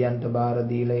නැත්නම් දෙවියන්ට බාර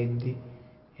දීලා ඉද්දි,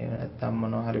 එහෙම නැත්නම්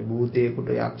මොනවා හරි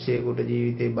භූතයෙකුට, යක්ෂයෙකුට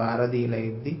ජීවිතේ බාර දීලා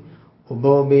ඉද්දි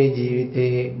ඔබේ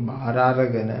ජීවිතේ බාර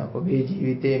අරගෙන ඔබේ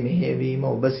ජීවිතේ මෙහෙයවීම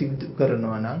ඔබ සිදු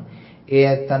කරනවා නම් ඒ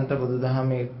ඇත්තන්ට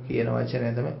බුදුදහමේ කියන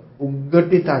වචනය තමයි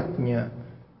උග්ගටිතඥ.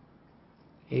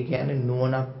 ඒ කියන්නේ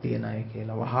නුවණක් තියන අය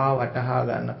කියලා. වහා වටහා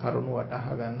ගන්න, කරුණු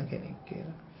වටහා ගන්න කෙනෙක්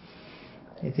කියලා.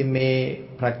 ඉතින් මේ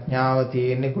ප්‍රඥාව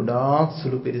තියෙන්නේ ගොඩාක්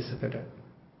සුළු පිරිසකට.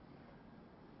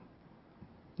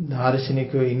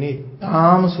 දාර්ශනිකයෝ ඉන්නේ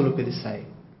තාම සුළු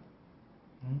පිරිසයි.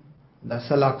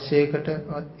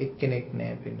 දසලක්ෂයකටවත් එක්කෙනෙක්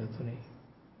නැහැ පින්නතුනේ.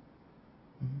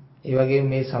 ඒ වගේම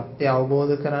මේ සත්‍ය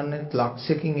අවබෝධ කරන්නේ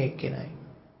ලක්ෂකින් එක්කෙනයි.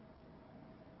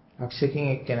 ලක්ෂකින්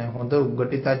එක්කෙනයි. හොඳ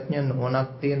උග්ගටිතඥ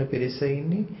නුවණක් තියෙන පිරිස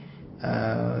ඉන්නේ,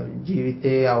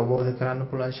 ජීවිතේ අවබෝධ කරන්න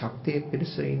පුළුවන් ශක්තිය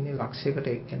පිරිස ඉන්නේ ලක්ෂයකට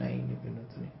එක්කෙනයි ඉන්නේ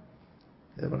පින්නතුනේ.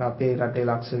 එතකොට අපේ රටේ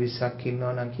ලක්ෂ 20ක්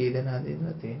ඉන්නවා නම් කී දෙනාද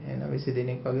ඉන්නවද තියෙන්නේ? එහෙනම් 20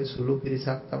 දෙනෙක් වගේ සුළු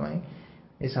පිරිසක් තමයි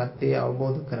මේ සත්‍යය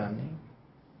අවබෝධ කරන්නේ.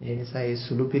 ඒ නිසා ඒ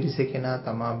සුළු පිරිසේ කෙනා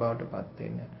තමා බවට පත්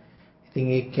වෙන්න. ඉතින්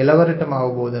ඒ කෙලවරටම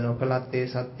අවබෝධ නොකලත් ඒ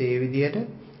සත්‍ය ඒ විදියට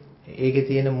ඒකේ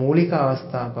තියෙන මූලික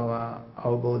අවස්ථා පවා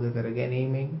අවබෝධ කර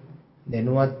ගැනීමෙන්,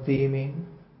 දැනුවත් වීමෙන්,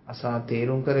 අසා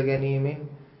තේරුම් කර ගැනීමෙන්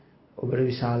ඔබට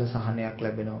විශාල සහනයක්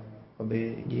ලැබෙනවා. ඔබේ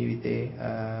ජීවිතේ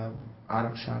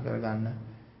ආරක්ෂා කරගන්න,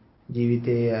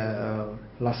 ජීවිතේ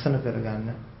ලස්සන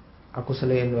කරගන්න,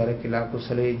 අකුසලයෙන් වැළකීලා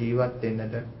කුසලයේ ජීවත්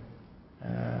වෙන්නට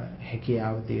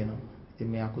හැකියාව තියෙනවා.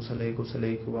 ඉතින් මේ අකුසලයේ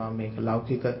කුසලයේ කිව්වා මේක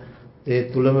ලෞකික දේ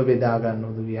තුලම බෙදා ගන්න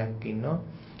උදවියක් ඉන්නවා.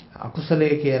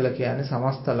 අකුසලයේ කියලා කියන්නේ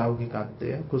සමස්ත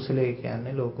ලෞකිකත්වය, කුසලයේ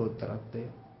කියන්නේ ලෝකෝත්තරත්වය.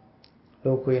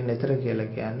 ලෝකයෙන් ඈතර කියලා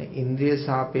කියන්නේ ඉන්ද්‍රිය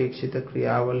සාපේක්ෂිත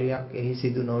ක්‍රියාවලියක් එහි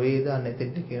සිදු නොවේද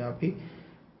නැතෙන්ට කියන අපි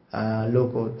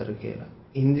ලෝකෝත්තර කියලා.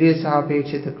 ඉන්ද්‍රිය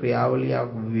සාපේක්ෂිත ක්‍රියාවලියක්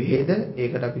වේද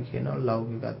ඒකට අපි කියනවා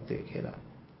ලෞකිකත්වය කියලා.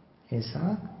 ඒ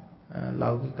නිසා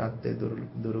ලෞකිකත්වය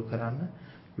දුරු කරන්න,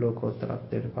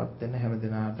 ලෝකෝත්තරත්වයටපත් වෙන හැම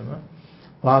දිනාටම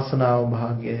වාසනාව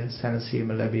භාග්‍ය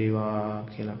සැනසීම ලැබේවා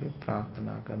කියලා අපි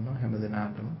ප්‍රාර්ථනා කරනවා. හැම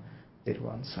දිනාටම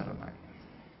තෙරුවන් සරණයි.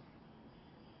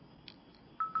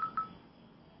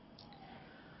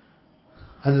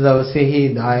 අද දවසේහි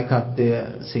දායකත්වය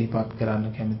සිහිපත් කරන්න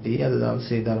කැමතියි. අද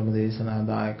දවසේ ධර්ම දේශනා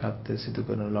දායකත්වය සිදු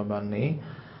කරනු ලබන්නේ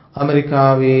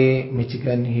ඇමරිකාවේ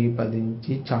මිචිගන්හි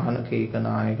පදිංචි චානක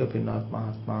ඒකනායක පින්වත්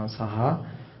මහත්මයා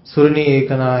සහ සුරණී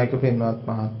ඒකනායක පින්වත්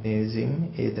මහත්මිය විසින්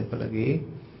ඒ දෙපළගේ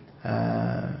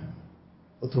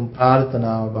උතුම්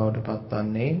ප්‍රාර්ථනාව බවට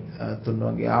පත්වන්නේ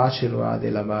තුන්වගේ ආශිර්වාදය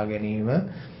ලබා ගැනීම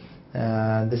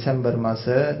දෙසැම්බර් මාස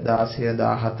 16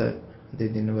 17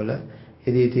 දෙදිනවල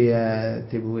එදී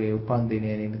තිබූ ඒ උපන්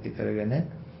දිනය නිමිති කරගෙන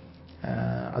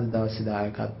අද දවසේ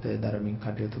දායකත්වයේ ධර්මින්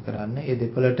කටයුතු කරන්න. ඒ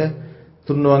දෙපළට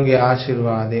තුන්වන්ගේ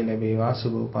ආශිර්වාදය ලැබේවා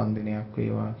සුබ උපන්දිනයක්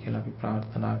වේවා කියලා අපි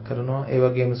ප්‍රාර්ථනා කරනවා. ඒ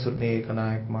වගේම සුර්ණී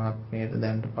ඒකනායක මහත්මියට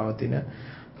දැනට පවතින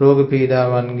රෝග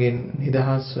පීඩාවන්ගෙන්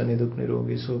නිදහස්ව නිදුක්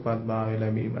නිරෝගී සුවපත් භාවය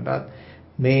ලැබීමටත්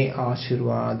මේ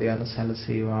ආශිර්වාදයන්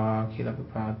සැලසේවා කියලා අපි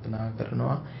ප්‍රාර්ථනා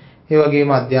කරනවා. ඒ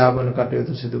වගේම අධ්‍යාපන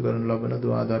කටයුතු සිදු කරන ලබන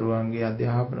දුවා දරුවන්ගේ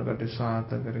අධ්‍යාපන කටයුතු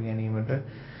සාර්ථක කර ගැනීමට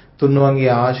තුන්වන්ගේ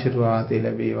ආශිර්වාදය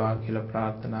ලැබේවා කියලා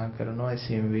ප්‍රාර්ථනා කරනවා.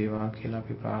 එසේම වේවා කියලා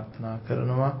අපි ප්‍රාර්ථනා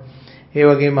කරනවා. ඒ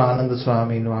වගේම ආනන්ද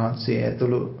ස්වාමීන් වහන්සේ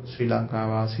ඇතුළු ශ්‍රී ලංකා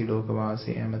වාසී ලෝක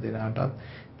වාසී හැම දෙනාටත්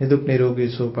නිදුක් නිරෝගී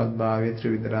සුවපත් භාවයේ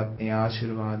ත්‍රිවිධ රත්නයේ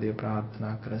ආශිර්වාදය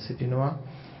ප්‍රාර්ථනා කර සිටිනවා.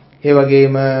 ඒ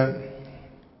වගේම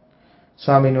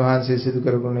ස්වාමීන් වහන්සේ සිදු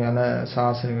කරගෙන යන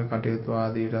ශාසනික කටයුතු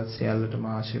ආදීට සියල්ලටම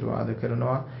ආශිර්වාද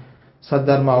කරනවා.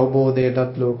 සද්ධර්ම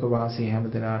අවබෝධයටත් ලෝක වාසී හැම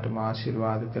දෙනාටම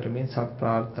ආශිර්වාද කරමින් සත්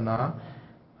ප්‍රාර්ථනා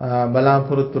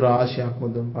බලාපොරොත්තු රාශියක්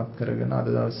මුදුන්පත් කරගෙන අද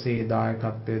දවසේ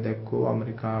දායකත්වයේ දැක්වූ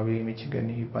ඇමරිකාවේ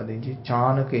මිචිගන්හි පදිංචි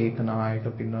චානක ඒකනායක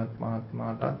පින්වත්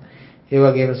මහත්මයාටත් ඒ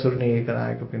වගේම සුර්ණී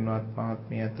ඒකනායක පින්වත්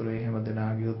මහත්මිය ඇතුළු හැම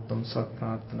දෙනාගේ උතුම් සත්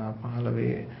ප්‍රාර්ථනා පහළ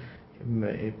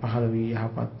වී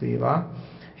යහපත් වේවා.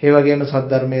 ඒ වගේම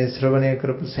සද්ධර්මයේ ශ්‍රවණය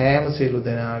කරපු සෑම සියලු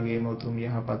දෙනාගේම උතුම්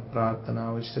යහපත්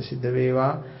ප්‍රාර්ථනාව ඉෂ්ට සිද්ධ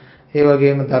වේවා. ඒ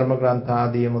වගේම ධර්ම ග්‍රන්ථ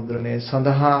ආදී මුද්‍රණය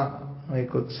සඳහා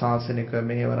ඒකුත් ශාසනික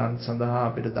මෙහෙවරන් සඳහා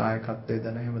අපිට දායකත්වයේ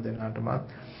දන හැම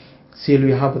දෙනාටමත් සියලු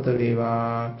යහපත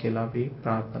වේවා කියලා අපි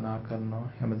ප්‍රාර්ථනා කරනවා.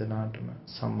 හැම දෙනාටම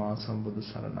සම්මා සම්බුදු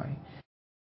සරණයි.